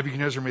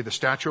Nebuchadnezzar made the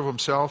statue of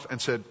himself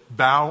and said,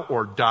 bow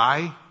or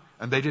die,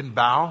 and they didn't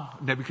bow,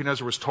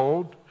 Nebuchadnezzar was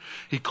told.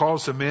 He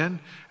calls them in,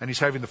 and he's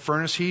having the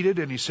furnace heated,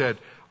 and he said,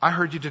 I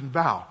heard you didn't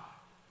bow.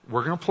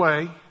 We're going to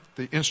play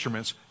the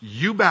instruments.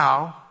 You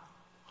bow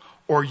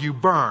or you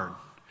burn.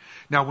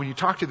 Now, when you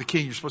talk to the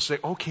king, you're supposed to say,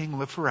 oh, king,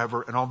 live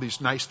forever, and all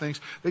these nice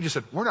things. They just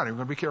said, we're not even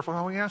going to be careful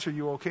how we answer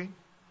you, O king.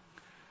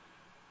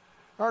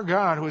 Our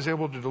God, who is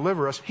able to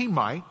deliver us, he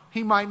might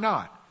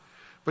not.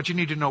 But you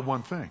need to know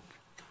one thing.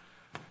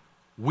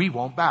 We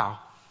won't bow.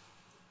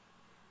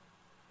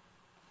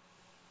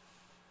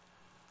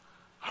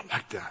 I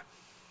like that.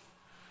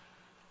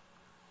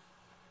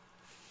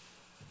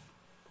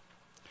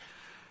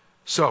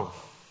 So,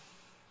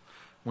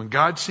 when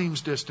God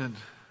seems distant,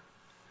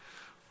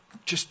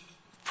 just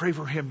pray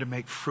for Him to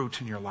make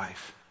fruit in your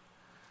life.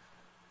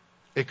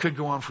 It could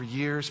go on for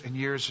years and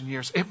years and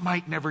years. It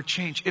might never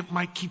change. It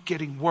might keep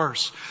getting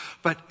worse.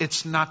 But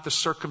it's not the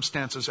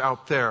circumstances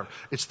out there.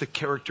 It's the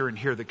character in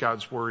here that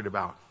God's worried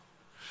about.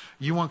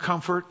 You want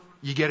comfort?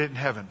 You get it in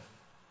heaven.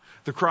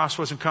 The cross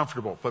wasn't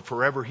comfortable, but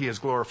forever He is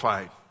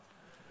glorified.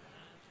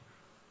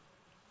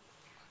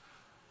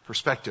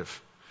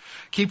 Perspective.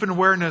 Keep an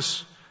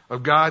awareness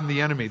of God and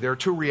the enemy. There are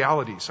two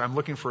realities. I'm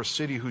looking for a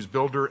city whose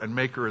builder and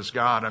maker is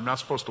God. I'm not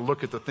supposed to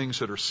look at the things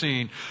that are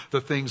seen, the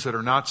things that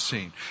are not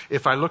seen.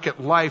 If I look at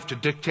life to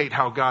dictate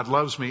how God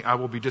loves me, I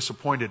will be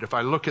disappointed. If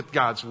I look at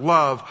God's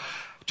love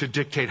to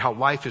dictate how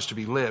life is to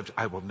be lived,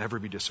 I will never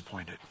be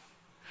disappointed.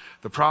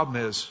 The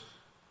problem is,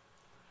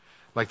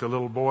 like the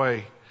little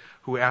boy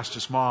who asked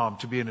his mom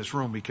to be in his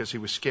room because he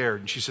was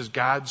scared. And she says,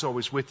 God's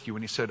always with you.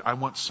 And he said, I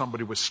want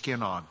somebody with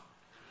skin on.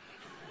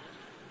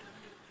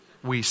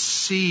 We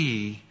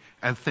see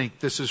and think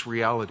this is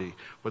reality.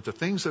 But the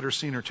things that are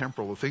seen are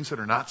temporal. The things that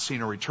are not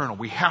seen are eternal.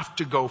 We have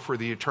to go for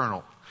the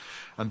eternal.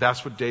 And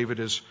that's what David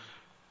is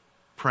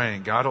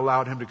praying. God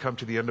allowed him to come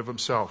to the end of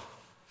himself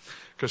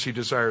because he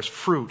desires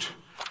fruit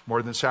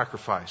more than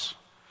sacrifice.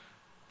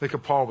 Think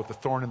of Paul with the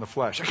thorn in the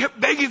flesh. I kept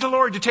begging the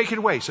Lord to take it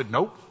away. He said,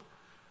 nope.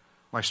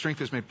 My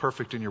strength is made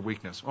perfect in your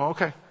weakness. Oh,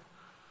 okay.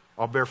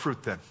 I'll bear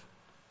fruit then.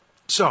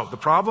 So, the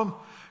problem?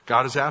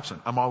 God is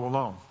absent. I'm all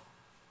alone.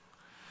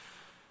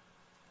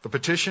 The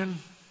petition?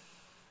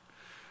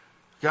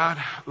 God,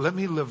 let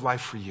me live life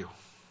for you.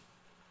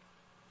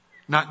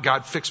 Not,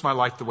 God, fix my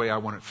life the way I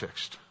want it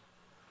fixed.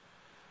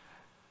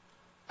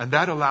 And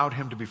that allowed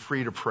him to be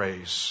free to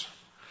praise.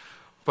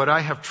 But I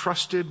have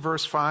trusted,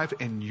 verse 5,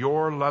 in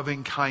your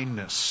loving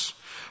kindness.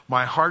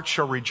 My heart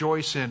shall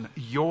rejoice in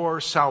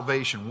your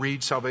salvation.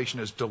 Read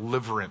salvation as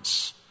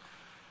deliverance.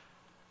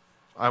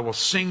 I will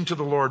sing to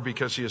the Lord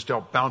because he has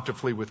dealt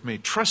bountifully with me.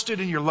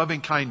 Trusted in your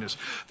loving kindness.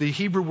 The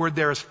Hebrew word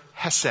there is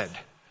hesed.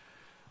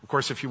 Of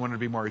course, if you want to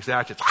be more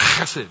exact, it's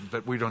chesed,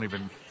 but we don't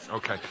even,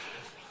 okay.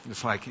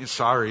 It's like,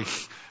 sorry.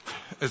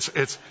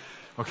 It's,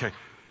 okay.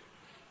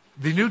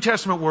 The New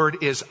Testament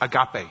word is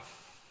agape.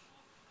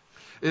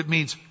 It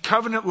means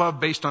covenant love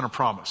based on a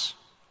promise.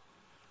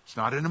 It's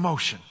not an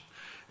emotion.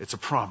 It's a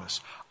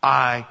promise.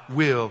 I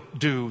will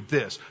do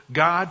this.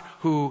 God,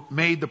 who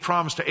made the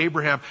promise to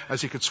Abraham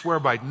as he could swear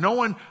by no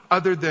one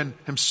other than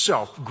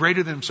himself,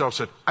 greater than himself,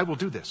 said, I will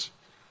do this.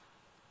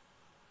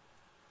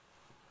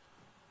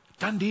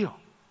 Done deal.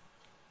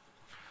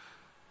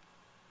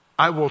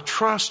 I will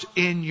trust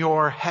in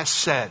your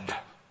hesed.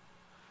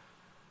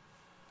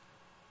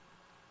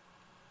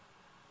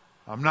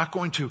 I'm not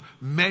going to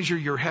measure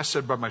your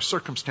hesed by my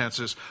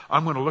circumstances.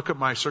 I'm going to look at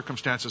my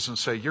circumstances and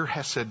say, your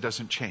hesed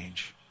doesn't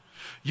change.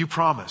 You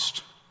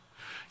promised.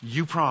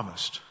 You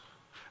promised.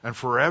 And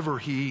forever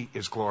he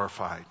is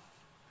glorified.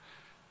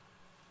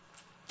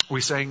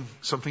 We sang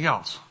something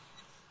else.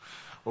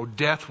 Oh,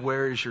 death,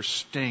 where is your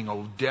sting?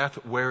 Oh,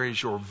 death, where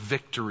is your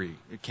victory?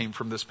 It came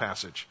from this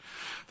passage.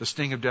 The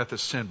sting of death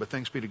is sin, but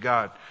thanks be to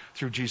God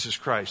through Jesus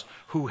Christ,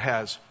 who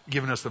has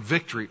given us the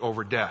victory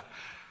over death.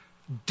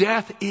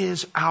 Death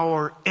is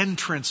our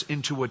entrance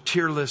into a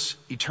tearless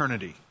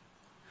eternity.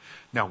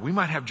 Now, we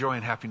might have joy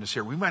and happiness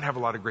here. We might have a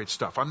lot of great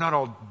stuff. I'm not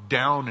all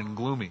down and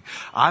gloomy.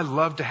 I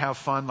love to have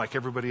fun like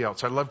everybody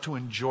else. I love to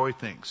enjoy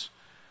things.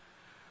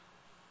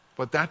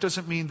 But that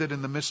doesn't mean that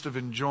in the midst of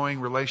enjoying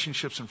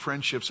relationships and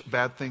friendships,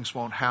 bad things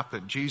won't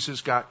happen.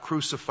 Jesus got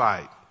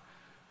crucified.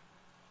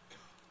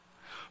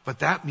 But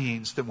that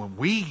means that when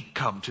we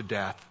come to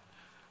death,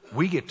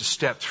 we get to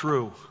step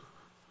through,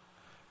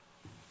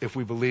 if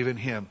we believe in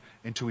him,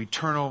 into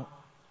eternal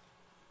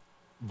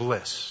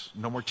bliss.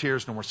 No more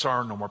tears, no more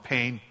sorrow, no more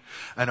pain.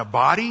 And a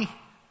body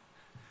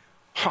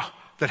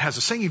that has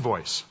a singing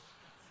voice.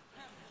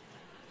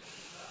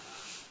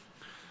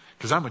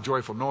 Because I'm a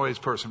joyful noise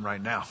person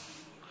right now.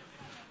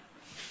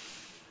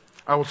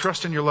 I will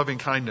trust in your loving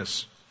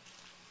kindness.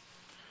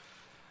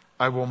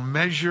 I will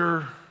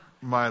measure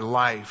my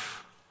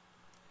life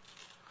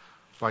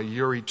by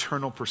your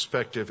eternal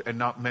perspective and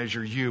not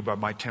measure you by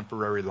my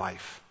temporary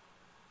life.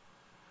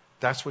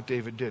 That's what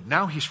David did.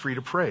 Now he's free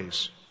to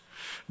praise.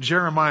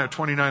 Jeremiah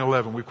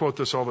 29:11, we quote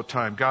this all the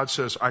time. God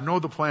says, I know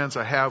the plans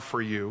I have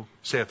for you,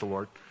 saith the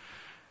Lord.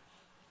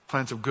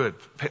 Plans of good,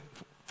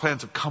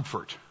 plans of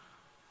comfort.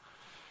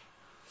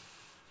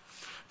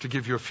 To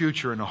give you a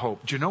future and a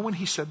hope. Do you know when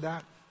he said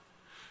that?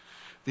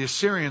 The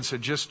Assyrians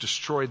had just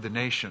destroyed the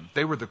nation.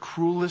 They were the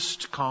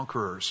cruelest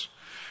conquerors.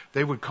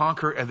 They would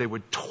conquer and they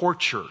would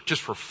torture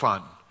just for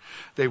fun.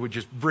 They would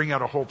just bring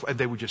out a whole, and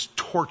they would just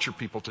torture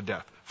people to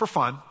death for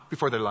fun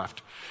before they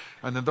left.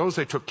 And then those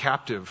they took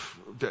captive,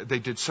 they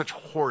did such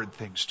horrid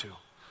things to.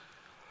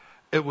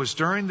 It was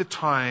during the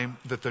time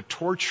that the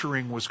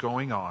torturing was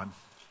going on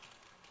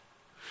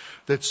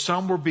that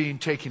some were being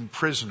taken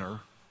prisoner,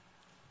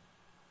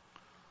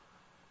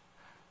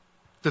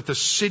 that the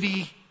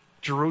city,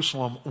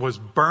 Jerusalem, was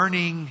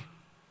burning,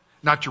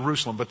 not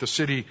Jerusalem, but the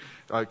city,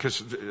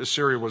 because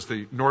Assyria was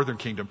the northern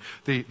kingdom.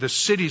 The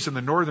cities in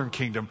the northern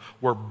kingdom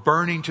were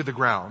burning to the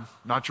ground,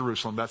 not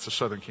Jerusalem, that's the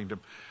southern kingdom.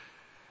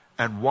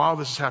 And while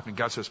this is happening,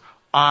 God says,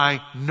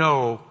 I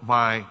know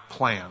my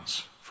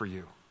plans for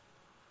you.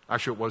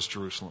 Actually, it was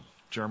Jerusalem.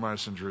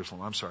 Jeremiah's in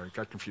Jerusalem. I'm sorry,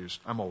 got confused.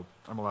 I'm old.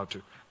 I'm allowed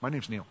to. My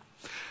name's Neil.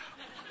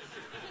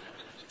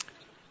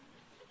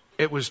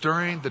 It was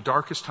during the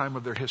darkest time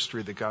of their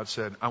history that God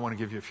said, I want to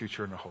give you a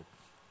future and a hope.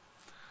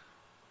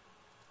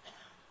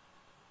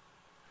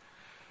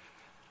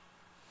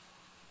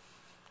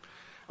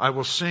 I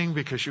will sing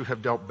because you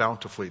have dealt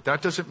bountifully.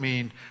 That doesn't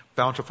mean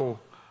bountiful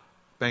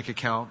bank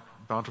account,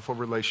 bountiful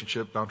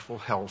relationship, bountiful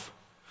health.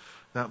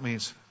 That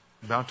means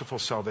bountiful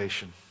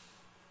salvation,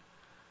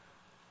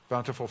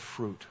 bountiful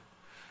fruit,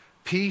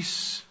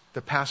 peace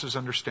that passes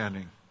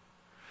understanding,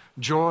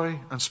 joy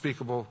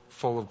unspeakable,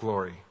 full of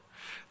glory,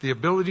 the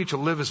ability to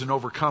live as an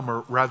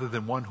overcomer rather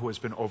than one who has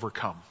been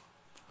overcome,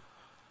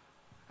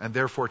 and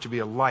therefore to be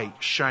a light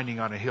shining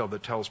on a hill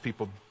that tells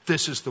people,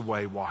 this is the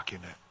way, walk in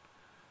it.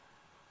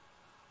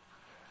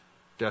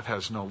 Death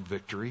has no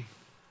victory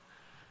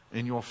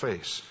in your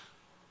face.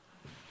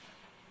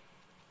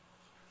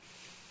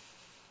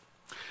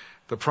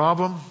 The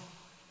problem,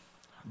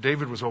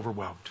 David was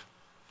overwhelmed.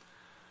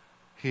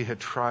 He had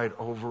tried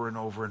over and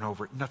over and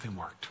over. Nothing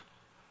worked.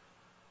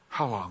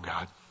 How long,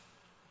 God?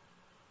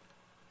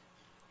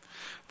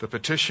 The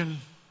petition,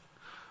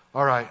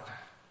 all right,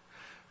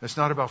 it's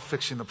not about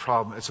fixing the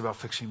problem, it's about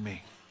fixing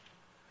me.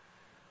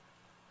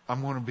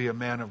 I'm going to be a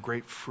man of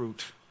great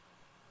fruit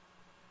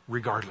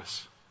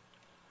regardless.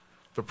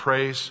 The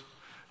praise,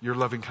 your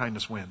loving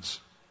kindness wins.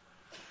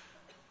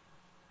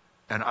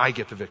 And I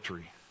get the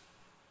victory.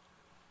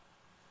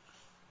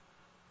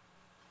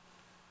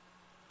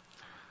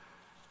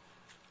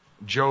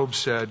 Job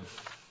said,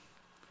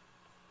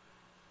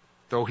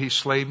 though he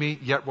slay me,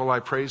 yet will I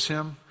praise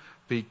him,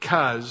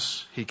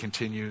 because, he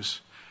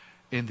continues,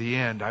 in the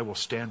end I will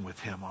stand with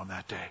him on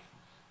that day.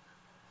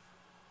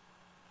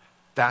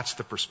 That's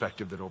the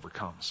perspective that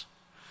overcomes.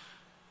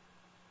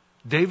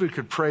 David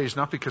could praise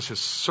not because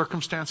his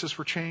circumstances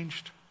were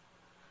changed.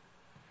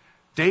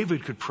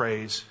 David could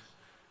praise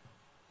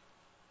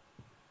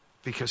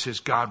because his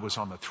God was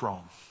on the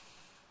throne.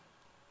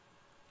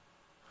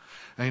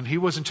 And he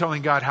wasn't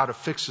telling God how to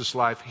fix his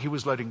life. He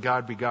was letting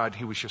God be God.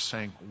 He was just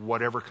saying,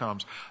 whatever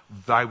comes,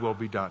 thy will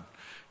be done.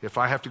 If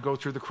I have to go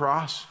through the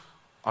cross,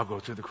 I'll go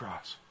through the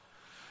cross.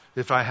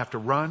 If I have to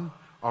run,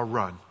 I'll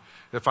run.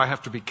 If I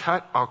have to be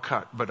cut, I'll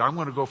cut. But I'm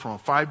going to go from a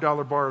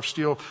 $5 bar of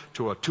steel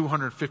to a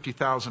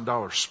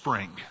 $250,000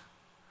 spring.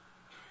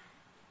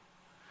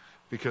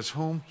 Because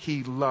whom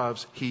he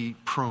loves, he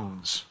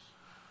prunes,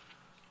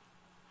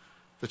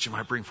 that you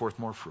might bring forth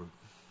more fruit.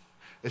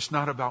 It's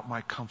not about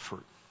my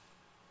comfort.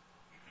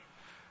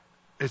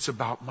 It's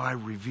about my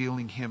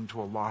revealing him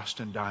to a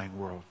lost and dying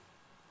world.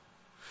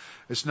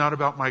 It's not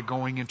about my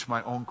going into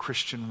my own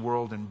Christian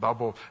world and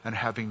bubble and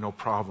having no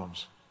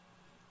problems.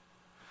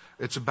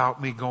 It's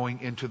about me going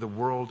into the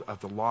world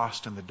of the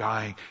lost and the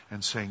dying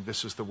and saying,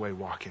 this is the way,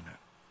 walk in it.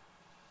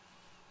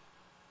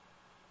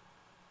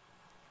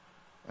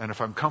 And if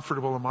I'm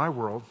comfortable in my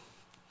world,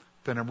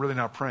 then I'm really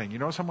not praying. You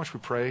notice how much we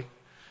pray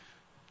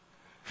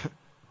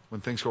when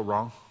things go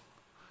wrong?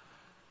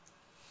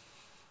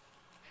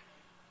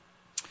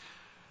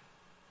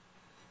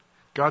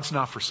 God's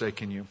not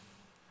forsaken you.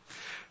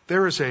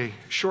 There is a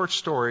short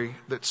story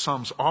that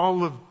sums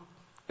all of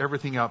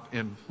everything up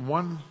in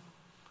one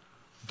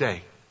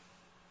day.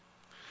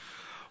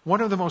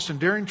 One of the most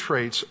endearing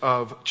traits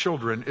of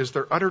children is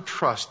their utter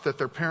trust that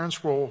their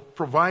parents will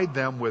provide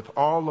them with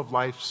all of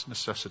life's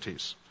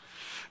necessities,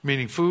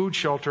 meaning food,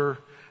 shelter,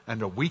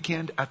 and a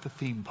weekend at the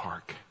theme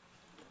park.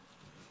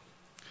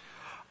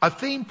 A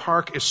theme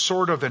park is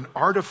sort of an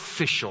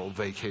artificial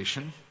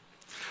vacation,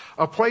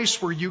 a place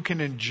where you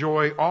can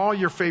enjoy all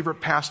your favorite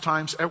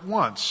pastimes at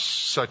once,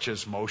 such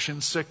as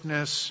motion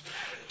sickness,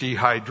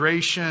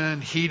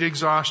 dehydration, heat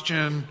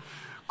exhaustion,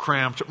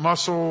 cramped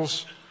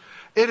muscles.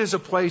 It is a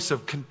place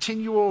of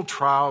continual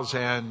trials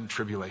and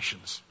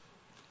tribulations.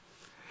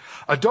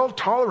 Adult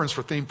tolerance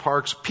for theme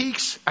parks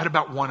peaks at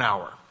about 1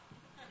 hour,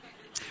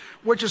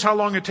 which is how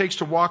long it takes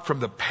to walk from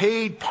the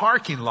paid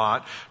parking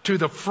lot to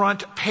the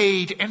front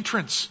paid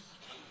entrance,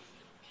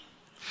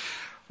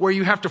 where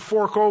you have to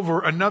fork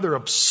over another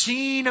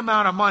obscene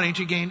amount of money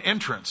to gain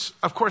entrance.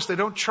 Of course, they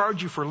don't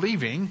charge you for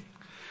leaving,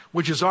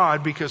 which is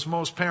odd because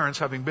most parents,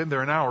 having been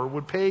there an hour,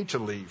 would pay to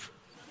leave.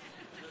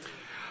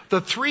 The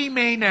three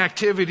main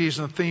activities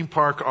in the theme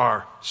park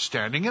are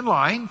standing in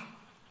line,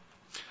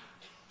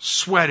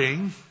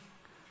 sweating,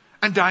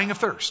 and dying of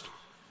thirst.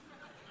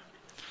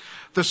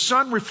 The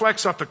sun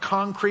reflects off the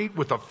concrete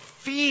with a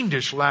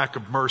fiendish lack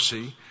of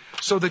mercy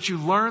so that you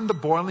learn the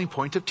boiling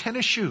point of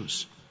tennis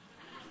shoes.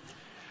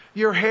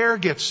 Your hair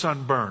gets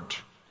sunburnt.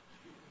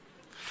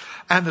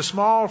 And the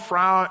small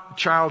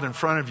child in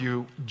front of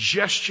you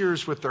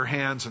gestures with their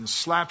hands and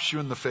slaps you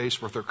in the face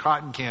with their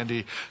cotton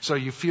candy so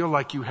you feel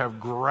like you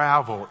have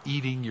gravel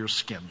eating your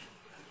skin.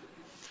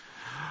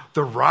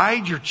 The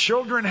ride your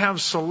children have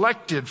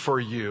selected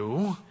for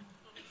you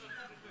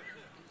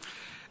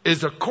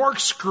is a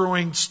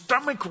corkscrewing,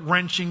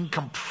 stomach-wrenching,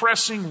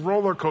 compressing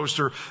roller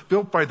coaster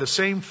built by the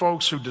same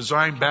folks who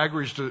designed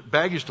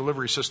baggage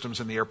delivery systems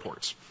in the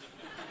airports.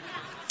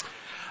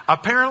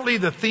 Apparently,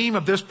 the theme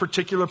of this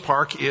particular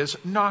park is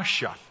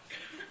nausea.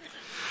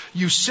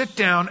 You sit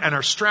down and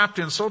are strapped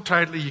in so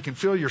tightly you can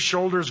feel your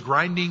shoulders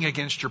grinding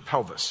against your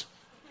pelvis.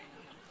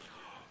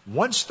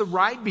 Once the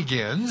ride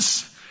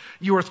begins,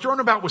 you are thrown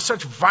about with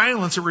such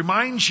violence it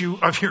reminds you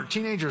of your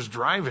teenagers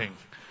driving.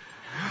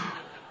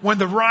 When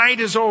the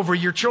ride is over,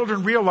 your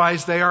children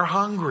realize they are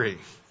hungry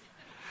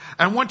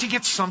and want to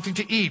get something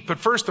to eat. But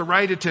first, the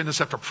ride attendants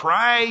have to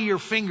pry your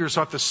fingers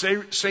off the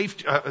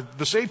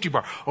safety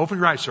bar. Open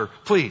your eyes, sir.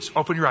 Please,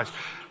 open your eyes.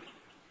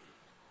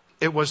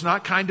 It was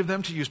not kind of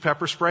them to use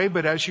pepper spray,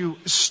 but as you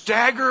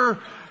stagger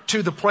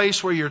to the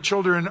place where your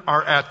children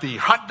are at the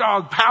hot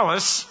dog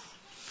palace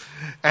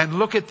and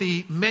look at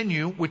the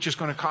menu, which is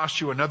going to cost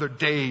you another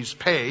day's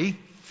pay,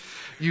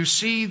 you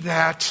see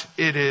that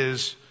it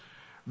is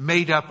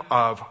made up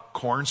of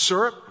corn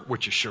syrup,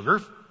 which is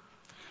sugar,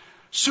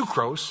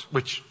 sucrose,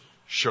 which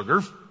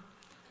sugar,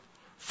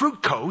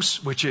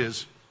 fructose, which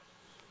is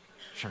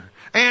sugar,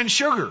 and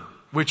sugar,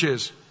 which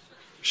is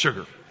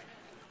sugar.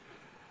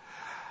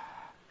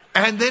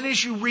 And then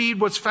as you read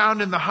what's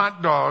found in the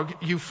hot dog,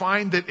 you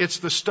find that it's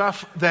the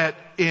stuff that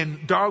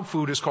in dog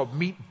food is called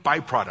meat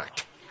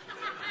byproduct.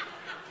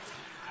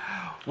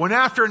 When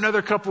after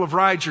another couple of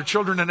rides, your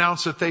children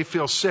announce that they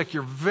feel sick,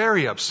 you're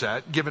very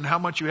upset, given how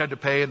much you had to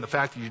pay and the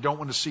fact that you don't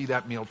want to see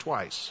that meal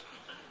twice.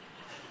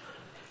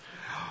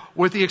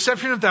 With the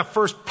exception of that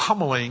first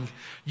pummeling,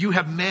 you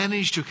have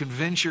managed to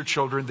convince your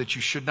children that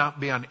you should not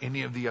be on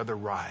any of the other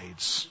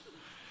rides.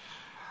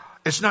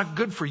 It's not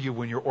good for you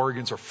when your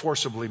organs are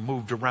forcibly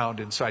moved around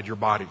inside your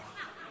body.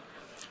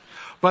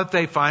 But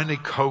they finally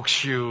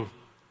coax you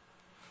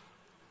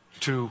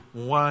to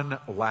one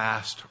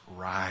last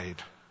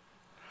ride,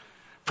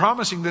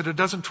 promising that it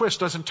doesn't twist,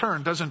 doesn't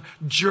turn, doesn't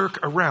jerk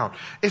around.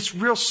 It's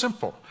real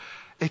simple.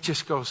 It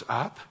just goes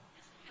up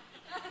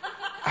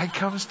and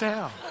comes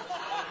down.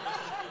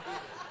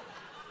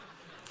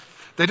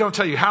 They don't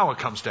tell you how it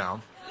comes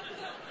down.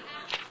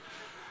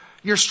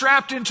 You're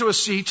strapped into a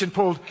seat and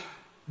pulled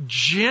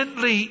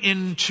gently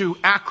into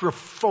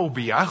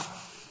acrophobia,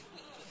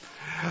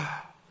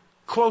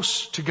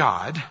 close to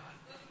God,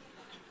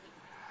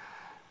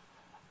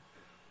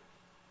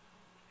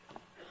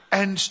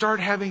 and start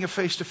having a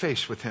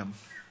face-to-face with Him.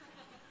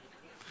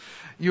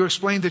 You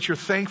explain that you're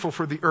thankful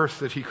for the earth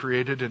that He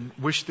created and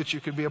wish that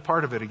you could be a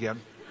part of it again.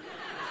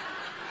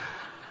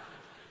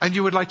 And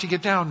you would like to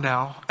get down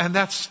now, and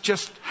that's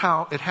just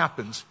how it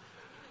happens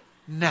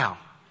now.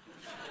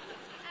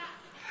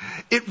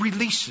 It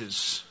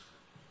releases.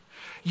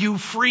 You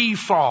free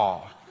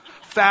fall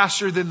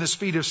faster than the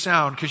speed of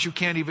sound because you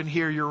can't even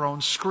hear your own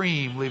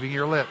scream leaving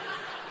your lip.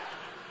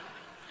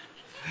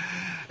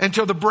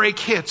 Until the brake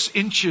hits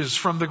inches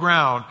from the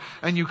ground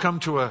and you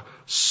come to a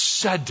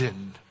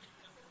sudden,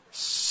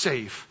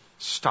 safe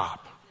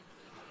stop.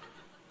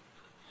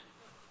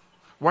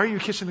 Why are you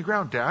kissing the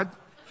ground, Dad?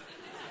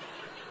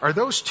 Are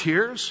those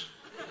tears?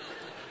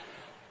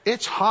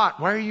 It's hot.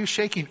 Why are you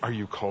shaking? Are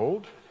you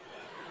cold?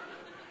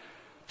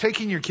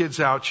 Taking your kids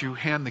out, you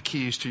hand the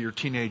keys to your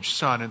teenage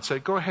son and say,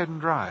 go ahead and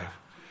drive.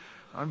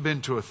 I've been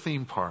to a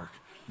theme park.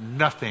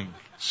 Nothing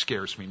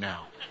scares me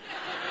now.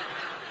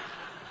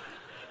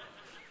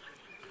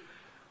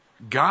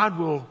 God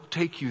will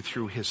take you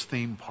through His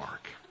theme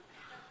park.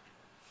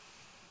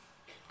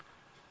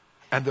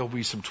 And there'll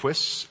be some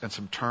twists and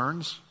some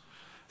turns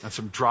and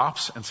some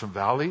drops and some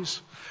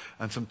valleys.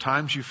 And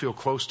sometimes you feel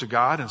close to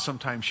God and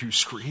sometimes you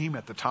scream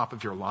at the top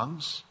of your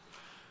lungs.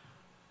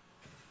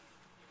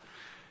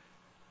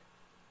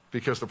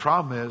 Because the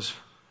problem is,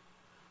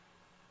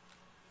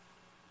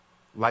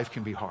 life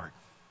can be hard.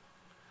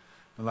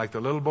 And like the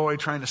little boy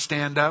trying to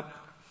stand up,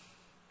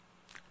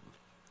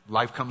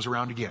 life comes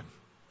around again.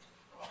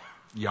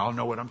 Y'all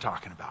know what I'm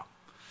talking about.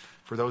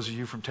 For those of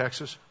you from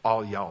Texas,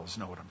 all y'alls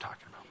know what I'm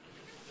talking about.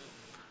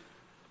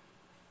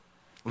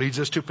 Leads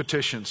us to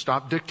petition.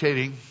 Stop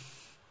dictating.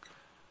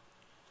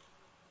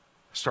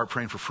 Start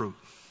praying for fruit.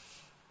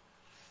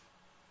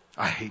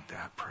 I hate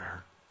that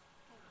prayer.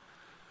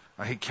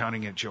 I hate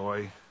counting it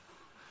joy.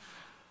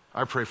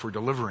 I pray for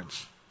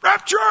deliverance.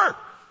 Rapture!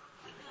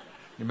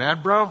 You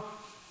mad, bro?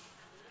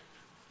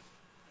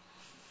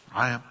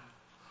 I am.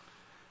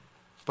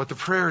 But the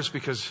prayer is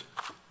because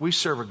we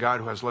serve a God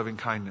who has loving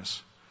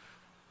kindness.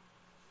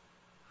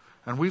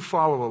 And we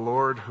follow a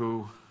Lord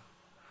who,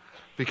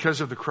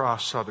 because of the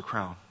cross, saw the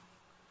crown.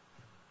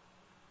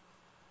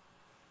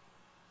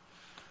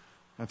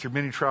 And through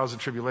many trials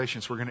and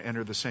tribulations, we're going to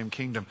enter the same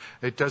kingdom.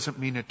 It doesn't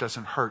mean it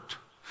doesn't hurt.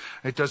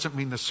 It doesn't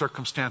mean the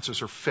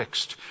circumstances are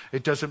fixed.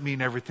 It doesn't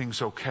mean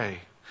everything's okay.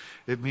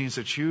 It means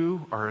that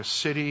you are a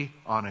city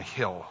on a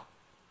hill.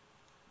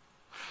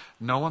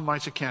 No one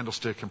lights a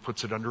candlestick and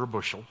puts it under a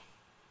bushel,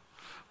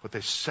 but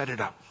they set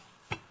it up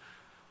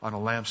on a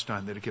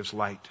lampstand that it gives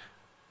light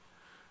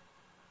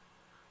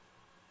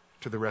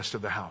to the rest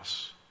of the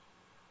house.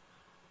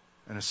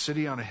 And a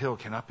city on a hill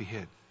cannot be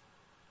hid.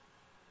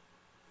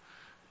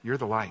 You're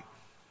the light.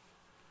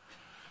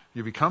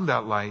 You become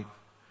that light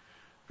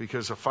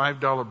because a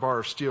 $5 bar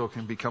of steel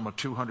can become a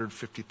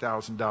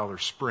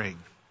 $250,000 spring,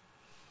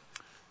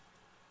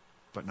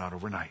 but not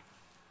overnight.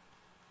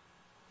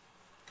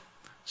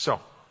 So,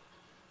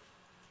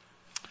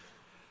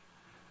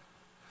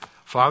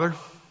 Father,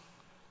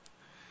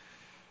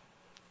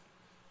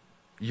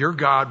 you're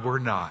God, we're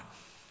not.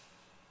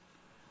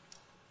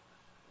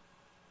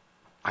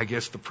 I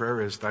guess the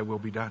prayer is, thy will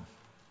be done.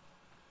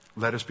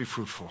 Let us be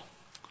fruitful.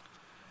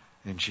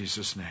 In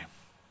Jesus' name.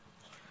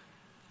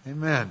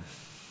 Amen.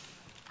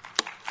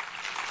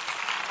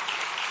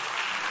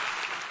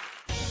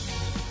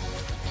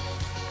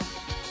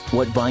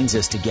 What binds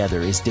us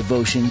together is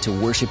devotion to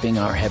worshiping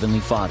our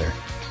Heavenly Father,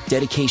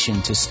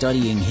 dedication to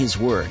studying His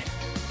Word,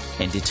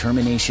 and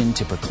determination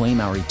to proclaim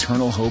our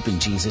eternal hope in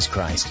Jesus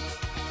Christ.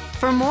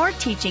 For more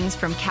teachings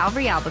from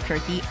Calvary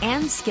Albuquerque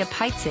and Skip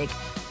Heitzig,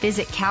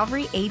 visit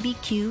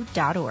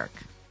calvaryabq.org.